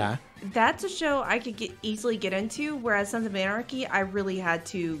 and Yeah. that's a show I could easily get into. Whereas Sons of Anarchy, I really had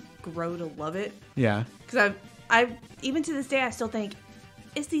to grow to love it. Yeah. Because I even to this day, I still think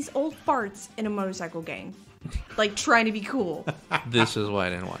it's these old farts in a motorcycle gang, like trying to be cool. this is why I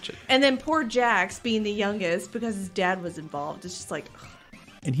didn't watch it. And then poor Jax being the youngest because his dad was involved. It's just like, ugh.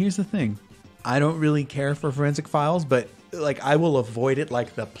 And here's the thing. I don't really care for Forensic Files, but I will avoid it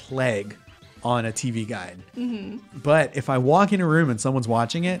like the plague on a TV guide. Mm-hmm. But if I walk in a room and someone's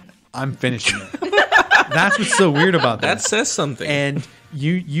watching it, I'm finishing it. That's what's so weird about That that. says something. And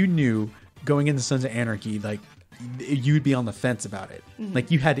you knew going into Sons of Anarchy, you'd be on the fence about it.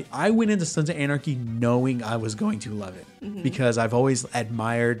 Mm-hmm. I went into Sons of Anarchy knowing I was going to love it because I've always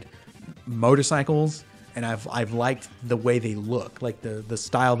admired motorcycles. And I've liked the way they look, like the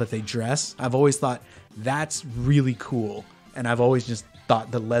style that they dress. I've always thought that's really cool. And I've always just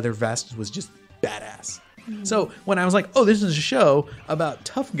thought the leather vest was just badass. Mm. So when I was like, oh, this is a show about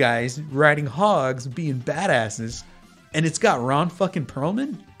tough guys riding hogs being badasses, and it's got Ron fucking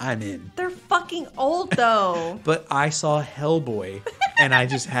Perlman, I'm in. They're fucking old though. But I saw Hellboy, and I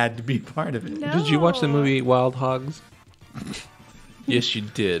just had to be part of it. No. Did you watch the movie Wild Hogs? Yes, you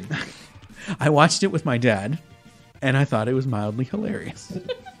did. I watched it with my dad, and I thought it was mildly hilarious.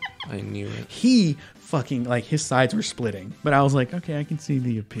 I knew it. He fucking, his sides were splitting. But I was like, okay, I can see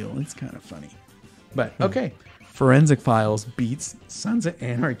the appeal. It's kind of funny. But, okay. Forensic Files beats Sons of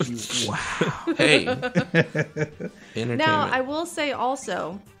Anarchy. Wow. Hey. Entertainment. Now, I will say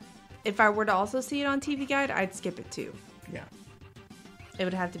also, if I were to also see it on TV Guide, I'd skip it too. Yeah. It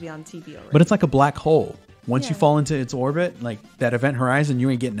would have to be on TV already. But it's like a black hole. Once you Yeah. fall into its orbit, like that event horizon, you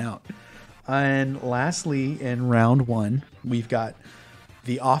ain't getting out. And lastly, in round 1, we've got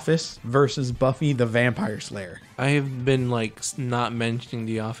The Office versus Buffy the Vampire Slayer. I have been not mentioning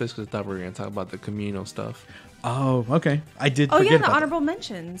The Office because I thought we were going to talk about the communal stuff. Oh, okay. I did oh forget yeah, the about honorable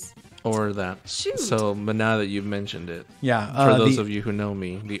mentions. Or that. Shoot. So, but now that you've mentioned it, Yeah. for those of you who know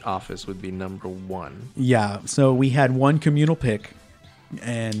me, The Office would be number 1. Yeah, so we had one communal pick,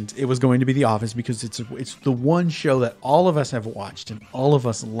 and it was going to be The Office because it's the one show that all of us have watched and all of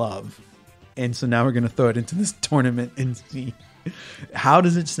us love. And so now we're going to throw it into this tournament and see how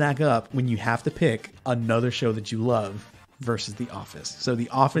does it stack up when you have to pick another show that you love versus The Office. So The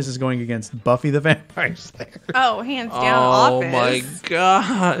Office is going against Buffy the Vampire Slayer. Oh, hands down, Oh Office. my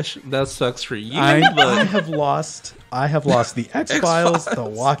gosh, that sucks for you. I have lost The X-Files, The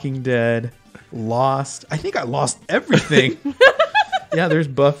Walking Dead, Lost. I think I lost everything. Yeah, there's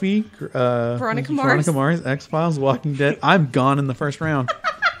Buffy, Veronica Mars, X-Files, Walking Dead. I'm gone in the first round.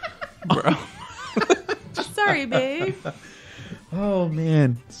 Sorry, babe. Oh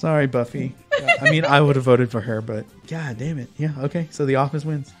man, sorry, Buffy. I mean, I would have voted for her, but god damn it. Yeah, okay. So The Office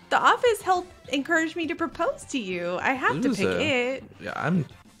wins. The Office helped encourage me to propose to you. I have to pick it. Yeah, I'm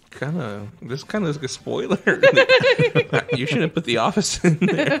kind of... This kind of like a spoiler. You shouldn't put The Office in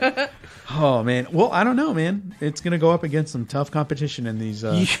there. Oh, man. Well, I don't know, man. It's going to go up against some tough competition in these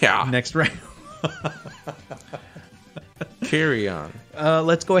next round. Carry on.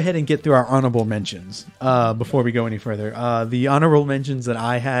 Let's go ahead and get through our honorable mentions before we go any further. The honorable mentions that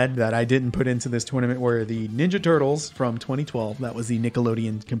I had that I didn't put into this tournament were the Ninja Turtles from 2012. That was the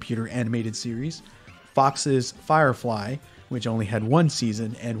Nickelodeon computer animated series. Fox's Firefly, which only had one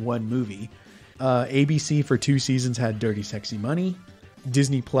season and one movie. ABC for 2 seasons had Dirty Sexy Money.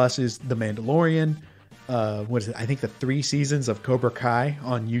 Disney Plus's The Mandalorian. What is it? I think the 3 seasons of Cobra Kai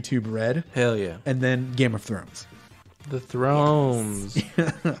on YouTube Red. Hell yeah. And then Game of Thrones. The Thrones.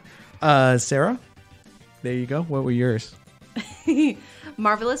 Yes. Sarah, there you go. What were yours?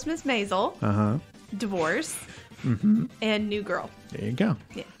 Marvelous Miss Maisel. Uh-huh. Divorce. Mm-hmm. And New Girl. There you go.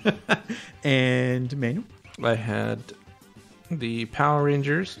 Yeah. And Manuel? I had the Power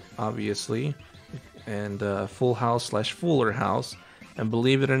Rangers, obviously, and Full House / Fuller House. And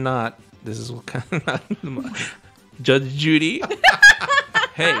believe it or not, this is what kind of Judge Judy.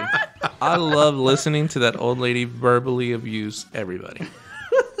 Hey, I love listening to that old lady verbally abuse everybody.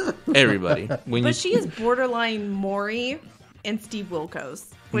 Everybody. But she is borderline Maury and Steve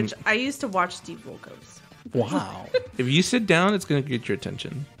Wilkos, which I used to watch Steve Wilkos. Wow. If you sit down, it's going to get your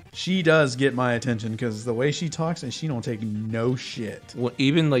attention. She does get my attention because the way she talks and she don't take no shit. Well,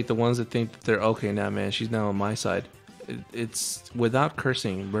 even like the ones that think that they're okay now, man, she's now on my side. It's without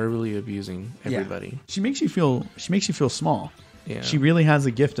cursing, verbally abusing everybody. Yeah. She makes you feel small. Yeah. She really has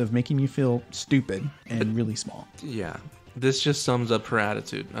a gift of making you feel stupid and really small. Yeah. This just sums up her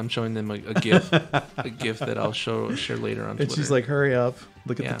attitude. I'm showing them a GIF, a GIF that I'll share later on Twitter. And she's like, hurry up,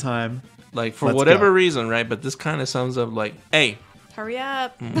 look at the time. Like, for whatever reason, right? But this kind of sums up like, hey. Hurry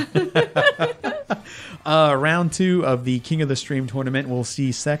up. Round 2 of the King of the Stream tournament, we'll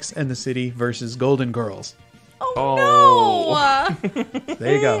see Sex and the City versus Golden Girls. Oh, no.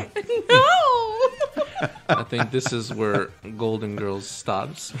 There you go. No. I think this is where Golden Girls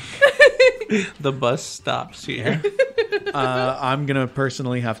stops. The bus stops here. I'm gonna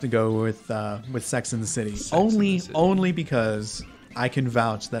personally have to go with Sex and the City. Only because I can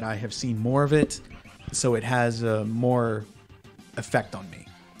vouch that I have seen more of it, so it has more effect on me.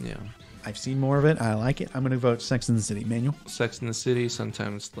 Yeah. I've seen more of it. I like it. I'm gonna vote Sex and the City. Manuel? Sex and the City.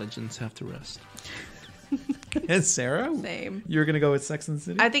 Sometimes legends have to rest. And Sarah? Same. You're going to go with Sex and the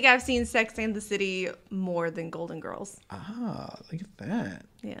City? I think I've seen Sex and the City more than Golden Girls. Ah, look at that.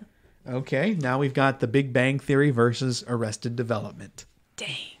 Yeah. Okay, now we've got The Big Bang Theory versus Arrested Development. Dang.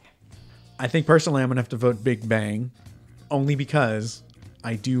 I think personally I'm going to have to vote Big Bang, only because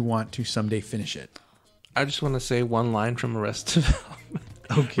I do want to someday finish it. I just want to say one line from Arrested Development.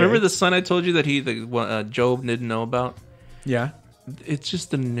 Okay. Remember the son I told you that Job didn't know about? Yeah. It's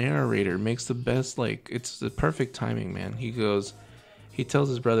just the narrator makes the best, it's the perfect timing, man. He tells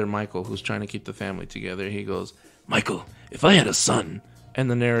his brother Michael, who's trying to keep the family together, he goes, Michael, if I had a son,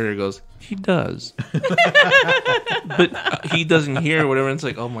 and the narrator goes, he does. But he doesn't hear whatever, and it's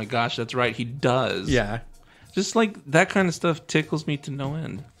like, oh my gosh, that's right, he does. Yeah. Just like that kind of stuff tickles me to no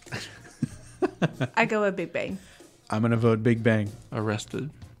end. I go with Big Bang. I'm going to vote Big Bang. Arrested.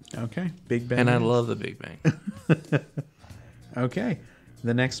 Okay, Big Bang. And I love the Big Bang. Okay.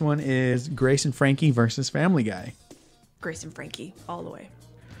 The next one is Grace and Frankie versus Family Guy. Grace and Frankie, all the way.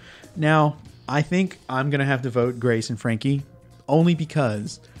 Now, I think I'm going to have to vote Grace and Frankie only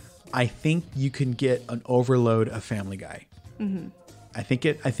because I think you can get an overload of Family Guy. Mm-hmm. I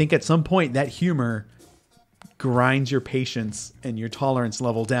think at some point that humor grinds your patience and your tolerance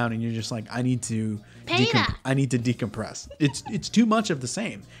level down, and you're just like, I need to decompress. It's too much of the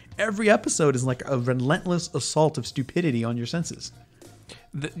same. Every episode is like a relentless assault of stupidity on your senses.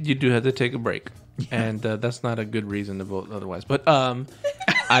 You do have to take a break, and that's not a good reason to vote otherwise. But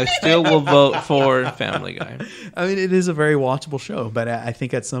I still will vote for Family Guy. I mean, it is a very watchable show, but I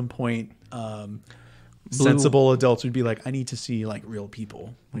think at some point, sensible adults would be like, I need to see like real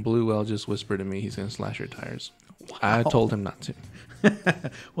people. Blue Well just whispered to me he's going to slash your tires. Wow. I told him not to.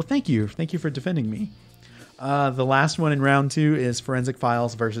 Well, thank you for defending me. The last one in round 2 is Forensic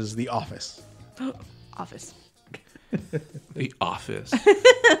Files versus The Office. Office. The Office.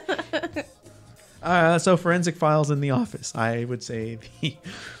 So Forensic Files and The Office. I would say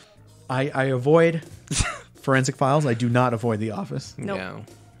I avoid Forensic Files. I do not avoid The Office. Nope.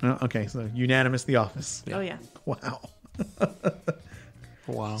 No. Okay, so unanimous The Office. Yeah. Oh, yeah. Wow.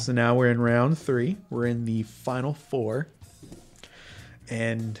 Wow. So now we're in round 3. We're in the final 4.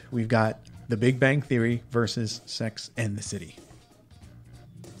 And we've got The Big Bang Theory versus Sex and the City.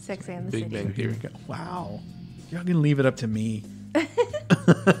 Sex and the Big City. Bang Theory. Wow. Y'all gonna leave it up to me.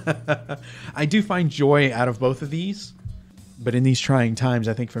 I do find joy out of both of these, but in these trying times,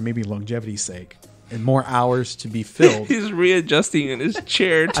 I think for maybe longevity's sake and more hours to be filled, He's readjusting in his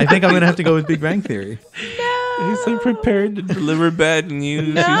chair. I think I'm gonna have to go with Big Bang Theory. He's so prepared to deliver bad news.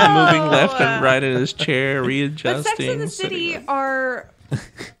 He's moving left and right in his chair, readjusting. But Sex and the City are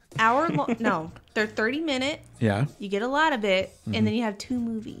hour long. No, they're 30-minute. Yeah, You get a lot of it, and then you have 2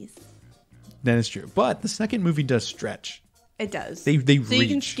 movies. that is true. But the second movie does stretch. It does. They so you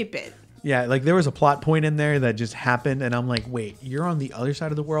can reach. skip it. Yeah, like there was a plot point in there that just happened, and I'm like, wait, you're on the other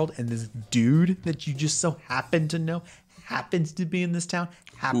side of the world, and this dude that you just so happen to know happens to be in this town,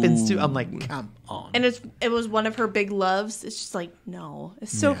 happens to. I'm like, come on. And it was one of her big loves. It's just like, no,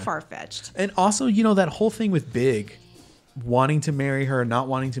 it's so far-fetched. And also, that whole thing with Big wanting to marry her, not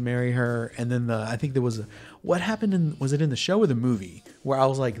wanting to marry her, and then I think there was what happened was it in the show or the movie where I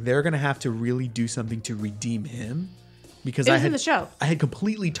was like, they're gonna have to really do something to redeem him because It was in the show. I had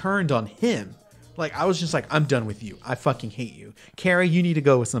completely turned on him. Like I was just like, I'm done with you. I fucking hate you, Carrie. You need to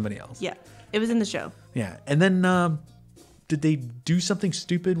go with somebody else. Yeah, it was in the show. Yeah, and then did they do something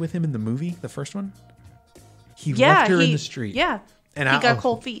stupid with him in the movie, the first one? He left her in the street. Yeah, And he I- got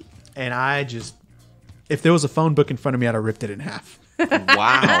cold feet. And I just, if there was a phone book in front of me, I'd have ripped it in half.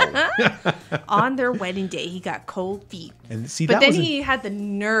 Wow. On their wedding day, he got cold feet. And see, But that then wasn't- he had the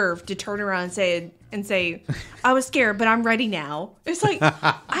nerve to turn around and say, I was scared, but I'm ready now. It's like,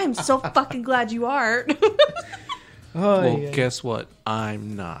 I'm so fucking glad you are. Well, guess what?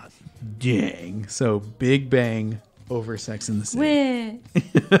 I'm not. Dang. So Big Bang over Sex in the City. Win.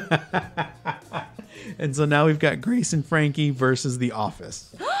 And so now we've got Grace and Frankie versus The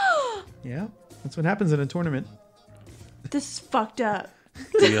Office. Yeah, that's what happens in a tournament. This is fucked up.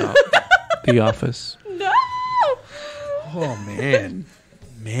 The Office. No. Oh, man.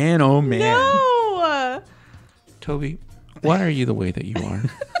 Man, oh, man. No. Toby, why are you the way that you are?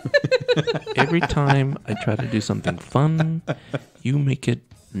 Every time I try to do something fun, you make it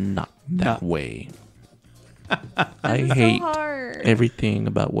not that way. I hate hard. everything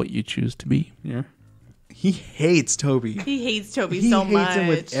about what you choose to be. Yeah. He hates Toby. He hates Toby He so hates much. him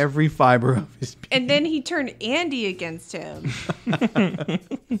with every fiber of his being. And then he turned Andy against him.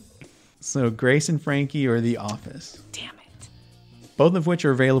 So Grace and Frankie or The Office. Damn it. Both of which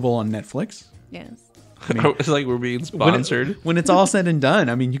are available on Netflix. Yes. It's like we're being sponsored. When it's all said and done,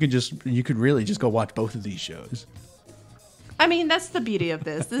 I mean, you could really just go watch both of these shows. I mean, that's the beauty of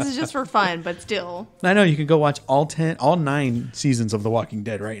this. This is just for fun, but still. I know you can go watch all 9 seasons of The Walking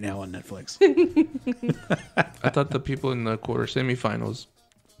Dead right now on Netflix. I thought the people in the quarter semifinals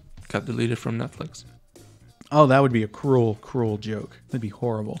got deleted from Netflix. Oh, that would be a cruel, cruel joke. That'd be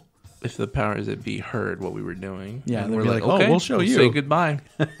horrible. If the powers that be heard what we were doing. Yeah, and they'd we're be like, like, "Oh, okay, we'll show you." Say goodbye.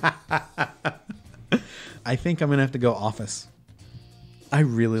 I think I'm gonna have to go Office. I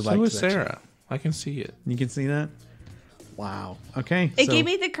really like So that is Sarah. I can see it. show. You can see that. Wow. Okay. It so- gave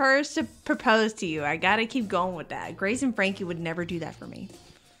me the courage to propose to you. I gotta keep going with that. Grace and Frankie would never do that for me.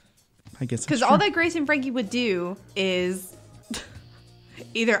 I guess Because all that Grace and Frankie would do is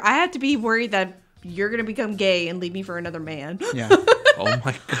either I have to be worried that you're gonna become gay and leave me for another man. Yeah. Oh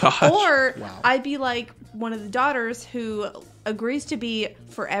my gosh. Or Wow. I'd be like one of the daughters who agrees to be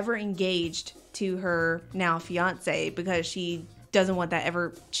forever engaged to her now fiance because she doesn't want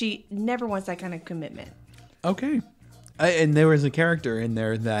that she never wants that kind of commitment. Okay. And there was a character in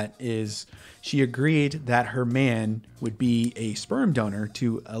there that she agreed that her man would be a sperm donor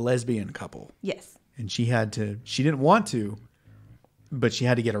to a lesbian couple. Yes. And she didn't want to, but she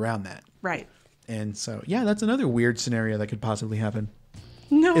had to get around that. Right. And so, yeah, that's another weird scenario that could possibly happen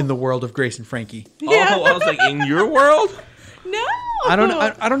No. in the world of Grace and Frankie. Oh, I was like, in your world? No. I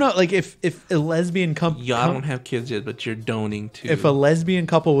don't know. Like if a lesbian couple, Y'all don't have kids yet, but you're donating to. if a lesbian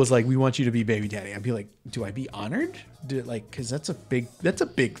couple was like, we want you to be baby daddy, I'd be like, do I be honored? Because that's a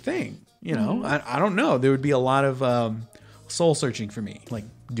big thing. You know, I don't know. There would be a lot of soul searching for me. Like,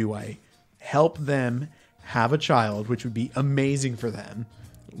 do I help them have a child, which would be amazing for them?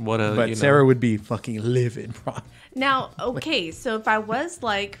 But Sarah would be fucking livid. Now, okay, so if I was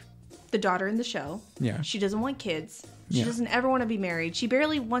like the daughter in the show, Yeah. she doesn't want kids. She Yeah. doesn't ever want to be married. She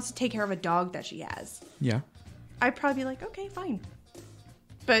barely wants to take care of a dog that she has. Yeah. I'd probably be like, okay, fine.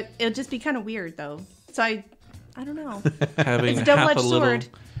 But it'll just be kind of weird, though. So I don't know. having It's a double-edged half a little, sword.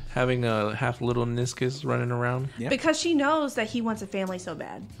 having a half little Niscus running around. Yeah. Because she knows that he wants a family so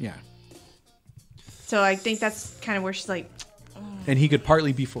bad. Yeah. So I think that's kind of where she's like, And he could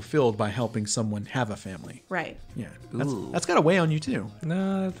partly be fulfilled by helping someone have a family. Right. Yeah. That's got to weigh on you, too.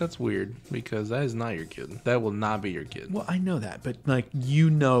 No, that's weird because that is not your kid. That will not be your kid. Well, I know that, but like,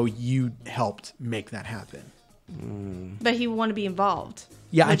 you helped make that happen. But he wanted to be involved.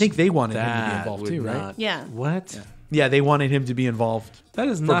 Yeah, I think they wanted him to be involved too, right? Yeah. What? Yeah, they wanted him to be involved. That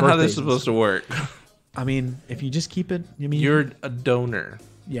is not how this is supposed to work. I mean, if you just keep it, you're a donor.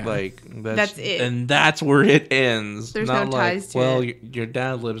 Yeah. Like that's it. And that's where it ends. There's not no ties to well, it. your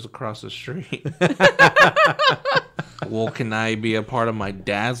dad lives across the street. Well, can I be a part of my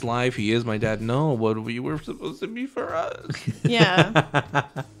dad's life? He is my dad. No, what we were supposed to be for us. Yeah.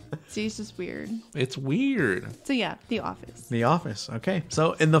 See, it's just weird. It's weird. So yeah, The Office. The Office. Okay.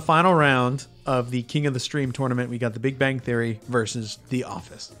 So in the final round of the King of the Stream tournament, we got The Big Bang Theory versus The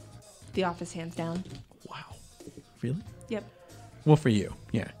Office. The Office, hands down. Wow. Really? Yep. Well, for you,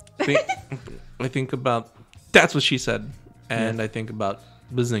 yeah. I think about That's What She Said, and I think about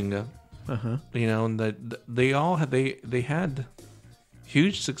Bazinga. You know, and that they all had they had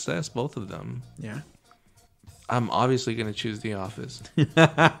huge success, both of them. Yeah. I'm obviously going to choose The Office.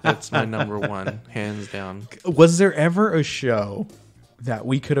 That's my number one, hands down. Was there ever a show that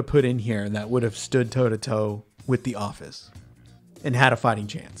we could have put in here that would have stood toe to toe with The Office and had a fighting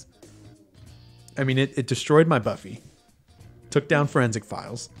chance? I mean, it destroyed my Buffy, took down Forensic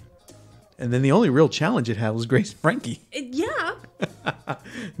Files, and then the only real challenge it had was Grace and Frankie. Yeah.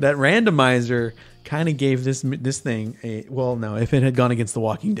 That randomizer kind of gave this thing a... Well, no, if it had gone against The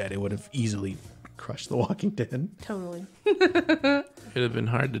Walking Dead, it would have easily crushed The Walking Dead. Totally. It would have been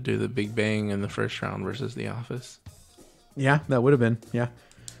hard to do The Big Bang in the first round versus The Office. Yeah, that would have been. Yeah.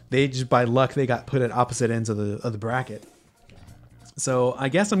 They just, by luck, they got put at opposite ends of the bracket. So I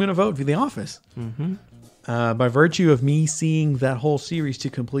guess I'm going to vote for The Office. Mm-hmm. By virtue of me seeing that whole series to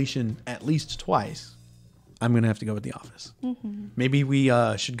completion at least twice, I'm going to have to go with The Office. Mm-hmm. Maybe we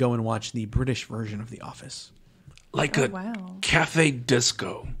should go and watch the British version of The Office. Like cafe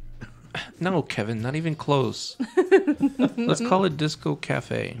disco. No, Kevin, not even close. Let's call it Disco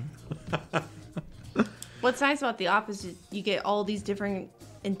Cafe. What's nice about The Office is you get all these different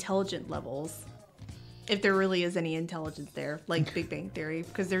intelligent levels. If there really is any intelligence there, like Big Bang Theory,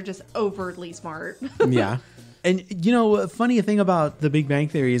 because they're just overtly smart. Yeah. And, you know, a funny thing about the Big Bang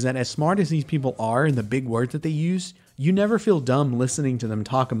Theory is that as smart as these people are and the big words that they use, you never feel dumb listening to them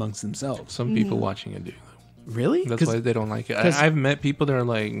talk amongst themselves. Some people watching it do. Really? That's why they don't like it. I've met people that are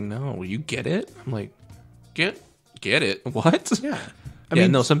like, no, you get it? I'm like, get it? What? Yeah. I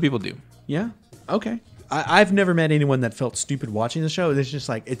mean, no, some people do. Yeah. Okay. I've never met anyone that felt stupid watching the show. It's just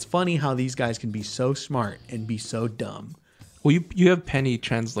like, it's funny how these guys can be so smart and be so dumb. Well, you have Penny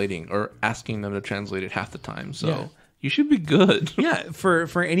translating or asking them to translate it half the time, so you should be good. Yeah,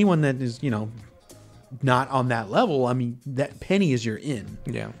 for anyone that is, you know, not on that level, I mean, that Penny is your in.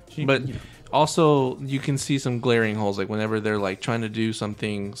 Yeah, but also you can see some glaring holes, like whenever they're like trying to do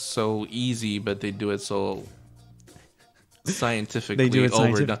something so easy, but they do it so scientifically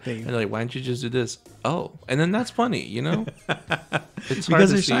overdone. And they're like, why don't you just do this? Oh, and then that's funny, you know? It's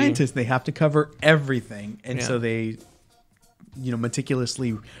because they're scientists, they have to cover everything, and so they, you know,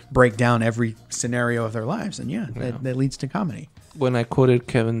 meticulously break down every scenario of their lives, and that leads to comedy. When I quoted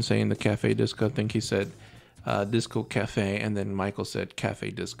Kevin saying the cafe disco, I think he said disco cafe, and then Michael said cafe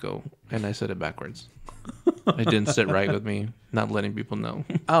disco, and I said it backwards. It didn't sit right with me, not letting people know.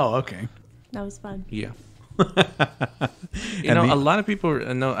 Oh, okay. That was fun. Yeah. You know, a lot of people,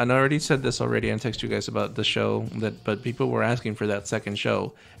 and I already said this already, I texted you guys about the show, but people were asking for that second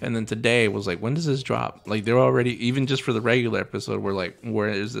show, and then today was like, when does this drop? Like, they're already, even just for the regular episode, we're like, where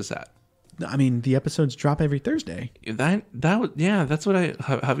is this at? I mean, the episodes drop every Thursday. That's what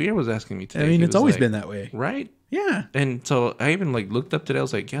Javier was asking me today. I mean, it's always been that way. Right? Yeah. And so I even like looked up today, I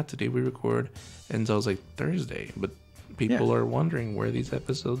was like, yeah, today we record, and so I was like, Thursday, but people are wondering where these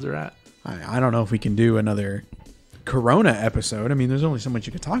episodes are at. I don't know if we can do another Corona episode. I mean, there's only so much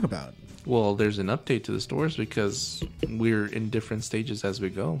you could talk about. Well, there's an update to the stores because we're in different stages as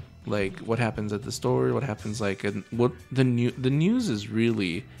we go. Like, what happens at the store, what happens like, and what the news is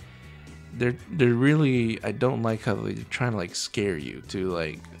really, they're really, I don't like how they're trying to like scare you to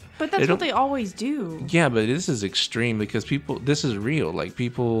like. But that's what they always do. Yeah, but this is extreme because this is real. Like,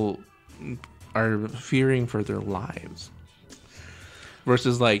 people are fearing for their lives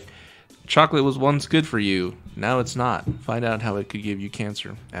versus like, chocolate was once good for you. Now it's not. Find out how it could give you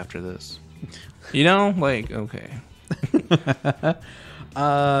cancer after this. You know? Like, okay.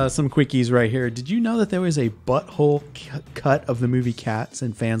 Some quickies right here. Did you know that there was a butthole cut of the movie Cats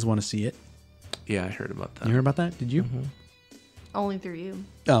and fans want to see it? Yeah, I heard about that. You heard about that? Did you? Mm-hmm. Only through you.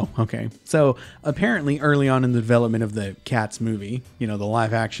 Oh, okay. So apparently early on in the development of the Cats movie, the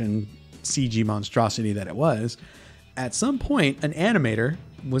live action CG monstrosity that it was, at some point an animator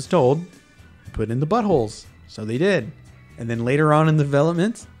was told, put in the buttholes. So they did. And then later on in the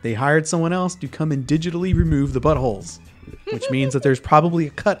development, they hired someone else to come and digitally remove the buttholes, which means that there's probably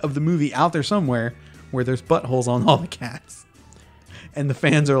a cut of the movie out there somewhere where there's buttholes on all the cats. And the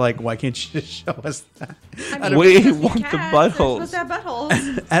fans are like, why can't you just show us that? We want the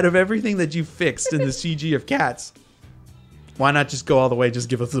buttholes. Out of everything that you fixed in the CG of Cats, why not just go all the way, just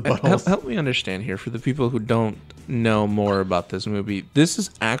give us the buttholes? Help me understand here, for the people who don't know more about this movie. This is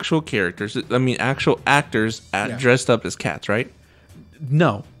actual characters. I mean, actual actors dressed up as cats, right?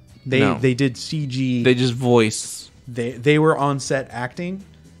 No. They did CG. They just voice. They were on set acting.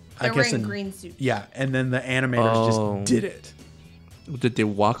 They're wearing green suits. Yeah, and then the animators just did it. Did they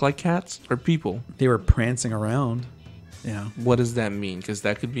walk like cats or people? They were prancing around. Yeah. What does that mean? Because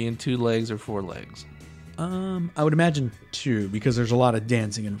that could be in 2 legs or 4 legs. I would imagine 2, because there's a lot of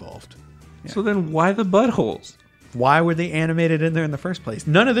dancing involved. Yeah. So then why the buttholes? Why were they animated in there in the first place?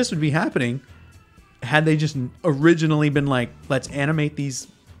 None of this would be happening had they just originally been like, let's animate these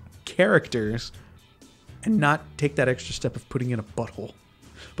characters and not take that extra step of putting in a butthole.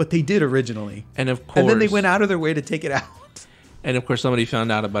 But they did originally. And of course. And then they went out of their way to take it out. And of course, somebody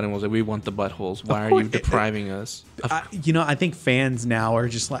found out about it and was like, we want the buttholes. Why are you depriving us? I think fans now are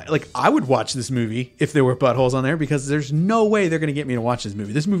just like, I would watch this movie if there were buttholes on there, because there's no way they're going to get me to watch this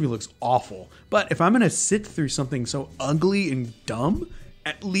movie. This movie looks awful. But if I'm going to sit through something so ugly and dumb,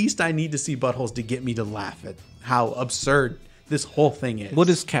 at least I need to see buttholes to get me to laugh at how absurd this whole thing is. What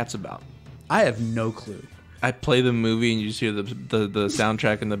is Cats about? I have no clue. I play the movie and you just hear the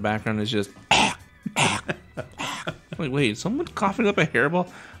soundtrack in the background is just... Like, wait, is someone coughing up a hairball?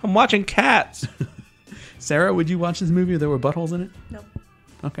 I'm watching Cats. Sarah, would you watch this movie if there were buttholes in it? Nope.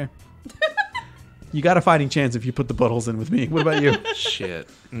 Okay. You got a fighting chance if you put the buttholes in with me. What about you? Shit.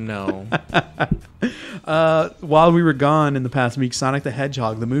 No. While we were gone in the past week, Sonic the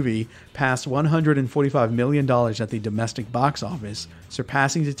Hedgehog, the movie, passed $145 million at the domestic box office,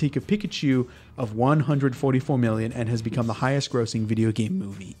 surpassing Detective Pikachu of $144 million, and has become the highest grossing video game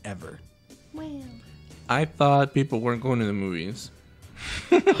movie ever. Wow. I thought people weren't going to the movies.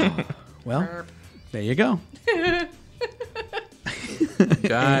 Well, there you go.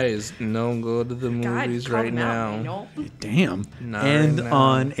 Guys, don't go to the movies right now. Damn. Not and right now.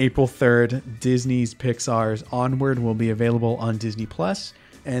 On April 3rd, Disney's Pixar's Onward will be available on Disney Plus,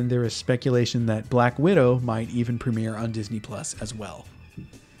 and there is speculation that Black Widow might even premiere on Disney Plus as well.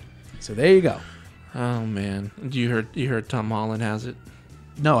 So there you go. Oh man, you heard Tom Holland has it?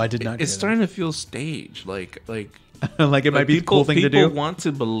 No, I did not. It's starting to feel staged, like like it might be a cool thing to do. People want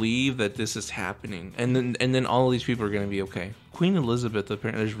to believe that this is happening, and then all of these people are going to be okay. Queen Elizabeth,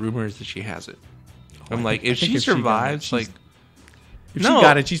 apparently, there's rumors that she has it. I'm like, if she survives, like, if she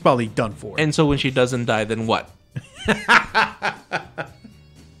got it, she's probably done for. And so when she doesn't die, then what?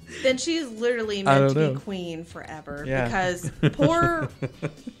 Then she's literally meant to be queen forever. Yeah. Because poor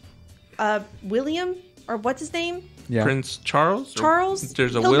William, or what's his name? Yeah. Prince Charles? Charles?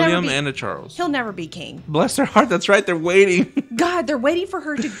 There's a William and a Charles. He'll never be king. Bless their heart. That's right. They're waiting. God, they're waiting for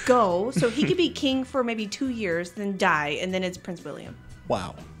her to go so he could be king for maybe 2 years, then die, and then it's Prince William.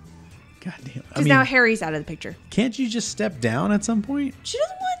 Wow. God damn. Because now Harry's out of the picture. Can't you just step down at some point? She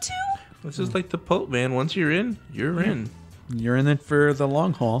doesn't want to. This is like the Pope, man. Once you're in, you're in. You're in it for the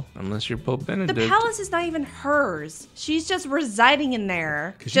long haul. Unless you're Pope Benedict. The palace is not even hers. She's just residing in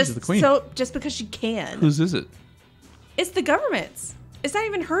there. She's the queen. Just because she can. Whose is it? It's the government's. It's not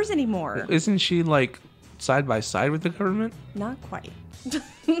even hers anymore. Isn't she like side by side with the government? Not quite.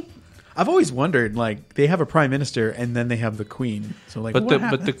 I've always wondered, like, they have a prime minister and then they have the queen. So like,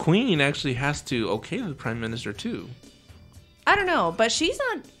 but the queen actually has to okay the prime minister too. I don't know, but she's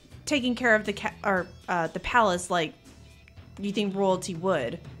not taking care of the palace like you think royalty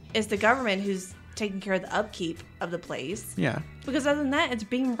would. It's the government who's taking care of the upkeep of the place. Yeah. Because other than that, it's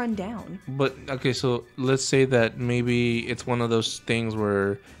being run down. But, okay, so let's say that maybe it's one of those things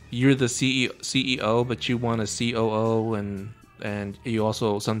where you're the CEO, but you want a COO, and you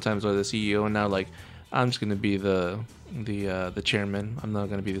also sometimes are the CEO, and now, like, I'm just going to be the chairman. I'm not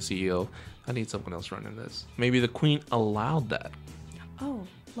going to be the CEO. I need someone else running this. Maybe the queen allowed that. Oh,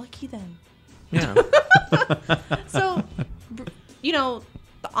 lucky them. Yeah. So, you know,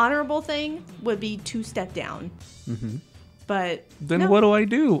 the honorable thing would be to step down. Mm-hmm. But then what do I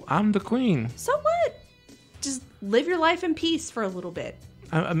do? I'm the queen. So what? Just live your life in peace for a little bit.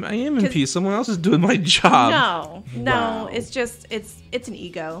 I am in peace. Someone else is doing my job. No. Wow. It's just it's an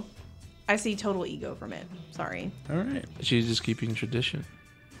ego. I see total ego from it. Sorry. All right. She's just keeping tradition.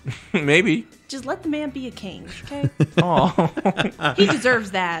 Maybe. Just let the man be a king, okay? Oh, He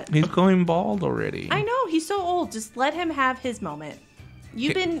deserves that. he's going bald already. I know, he's so old. Just let him have his moment.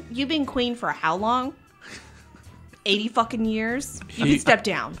 You've been queen for how long? 80 fucking years? You can step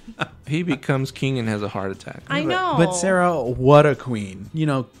down. He becomes king and has a heart attack. I know. But Sarah, what a queen. You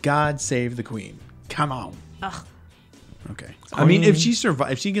know, God save the queen. Come on. Ugh. Okay. I mean, if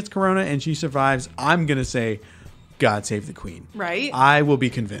she gets corona and she survives, I'm going to say, God save the queen. Right? I will be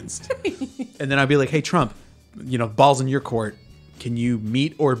convinced. And then I'll be like, hey, Trump, you know, ball's in your court. Can you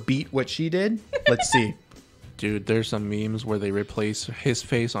meet or beat what she did? Let's see. Dude, there's some memes where they replace his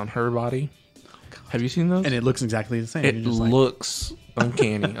face on her body. Have you seen those? And it looks exactly the same. It You're just like, looks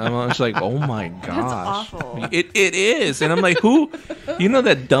uncanny. I'm just like, oh my gosh. That's awful. It is. And I'm like, who? You know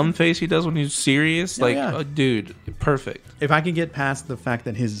that dumb face he does when he's serious? Oh, Like, yeah. oh, dude, perfect. if I can get past the fact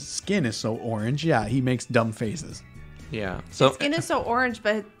that his skin is so orange, yeah, he makes dumb faces. Yeah. So, Skin is so orange,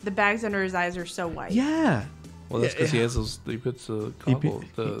 but the bags under his eyes are so white. Yeah. well, that's because Yeah. he has those. He puts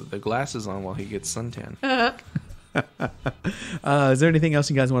the glasses on while he gets suntan. Is there anything else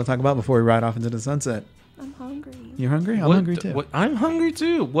you guys want to talk about before we ride off into the sunset? I'm hungry. You're hungry? I'm hungry too. I'm hungry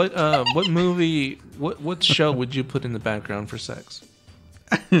too. What movie? What show would you put in the background for sex?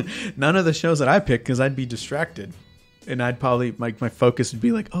 None of the shows that I picked because I'd be distracted. And I'd probably, my focus would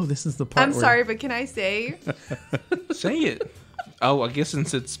be like, oh, this is the part I'm where... sorry, but can I say? Say it. Oh, I guess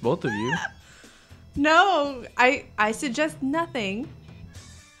since it's both of you. No, I suggest nothing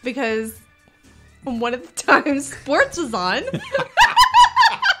because one of the times sports was on.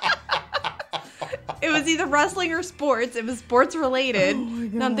 It was either wrestling or sports. It was sports related.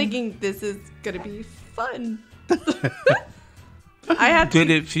 And I'm thinking this is going to be fun. Did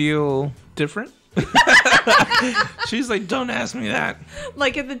it feel different? She's like, don't ask me that.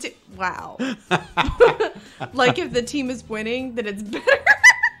 Like if the wow. Like if the team is winning, then it's better.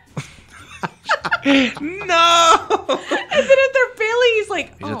 No. And then if they're failing, he's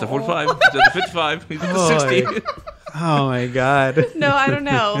like, He's at the "Oh." 45. He's at the 55. He's at the 60. Oh my God. No, I don't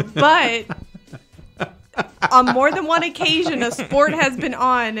know. But on more than one occasion, a sport has been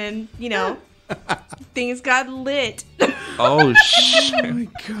on and, you know, things got lit. Oh, shit. Oh my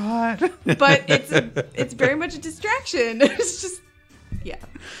God. But it's very much a distraction. It's just, yeah.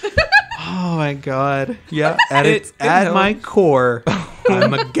 Oh my God. Yeah. At It my helps. core,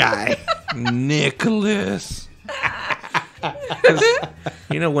 I'm a guy. Nicholas. 'Cause,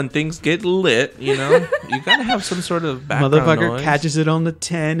 you know, when things get lit, you know, you gotta have some sort of background Motherfucker noise. catches it on the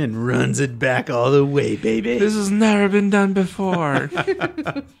 10 and runs it back all the way, baby. This has never been done before.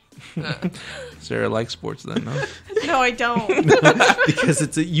 Sarah likes sports then, no? No, I don't. Because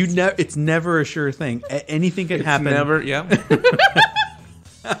it's never a sure thing. Anything can happen. Never, yeah.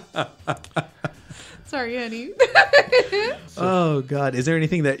 Sorry, honey. Oh God. Is there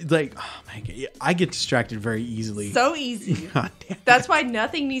anything that like? Oh my God. Yeah, I get distracted very easily. So easy. God damn. That's why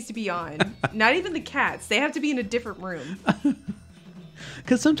nothing needs to be on. Not even the cats. They have to be in a different room.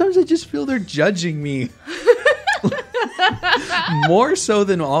 Because sometimes I just feel they're judging me. More so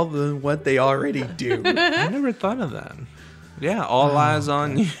than what they already do. I never thought of that. Yeah, all eyes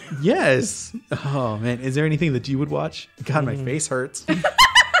on you. Yes. Oh man. Is there anything that you would watch? God, my face hurts.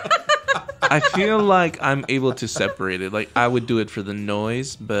 I feel like I'm able to separate it. Like, I would do it for the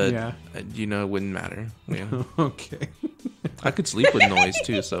noise, but, Yeah. you know, it wouldn't matter. Yeah. Okay. I could sleep with noise,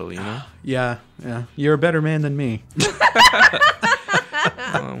 too, so, you know. Yeah. You're a better man than me.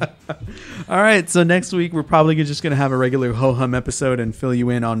 All right. So next week, we're probably just going to have a regular ho-hum episode and fill you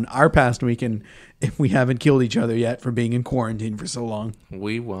in on our past weekend if we haven't killed each other yet for being in quarantine for so long.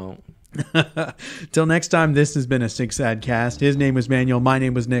 We won't. Till next time, this has been a Six Sad Cast. His name was Manuel. My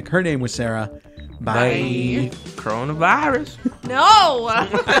name was Nick. Her name was Sarah. Bye. Coronavirus. No!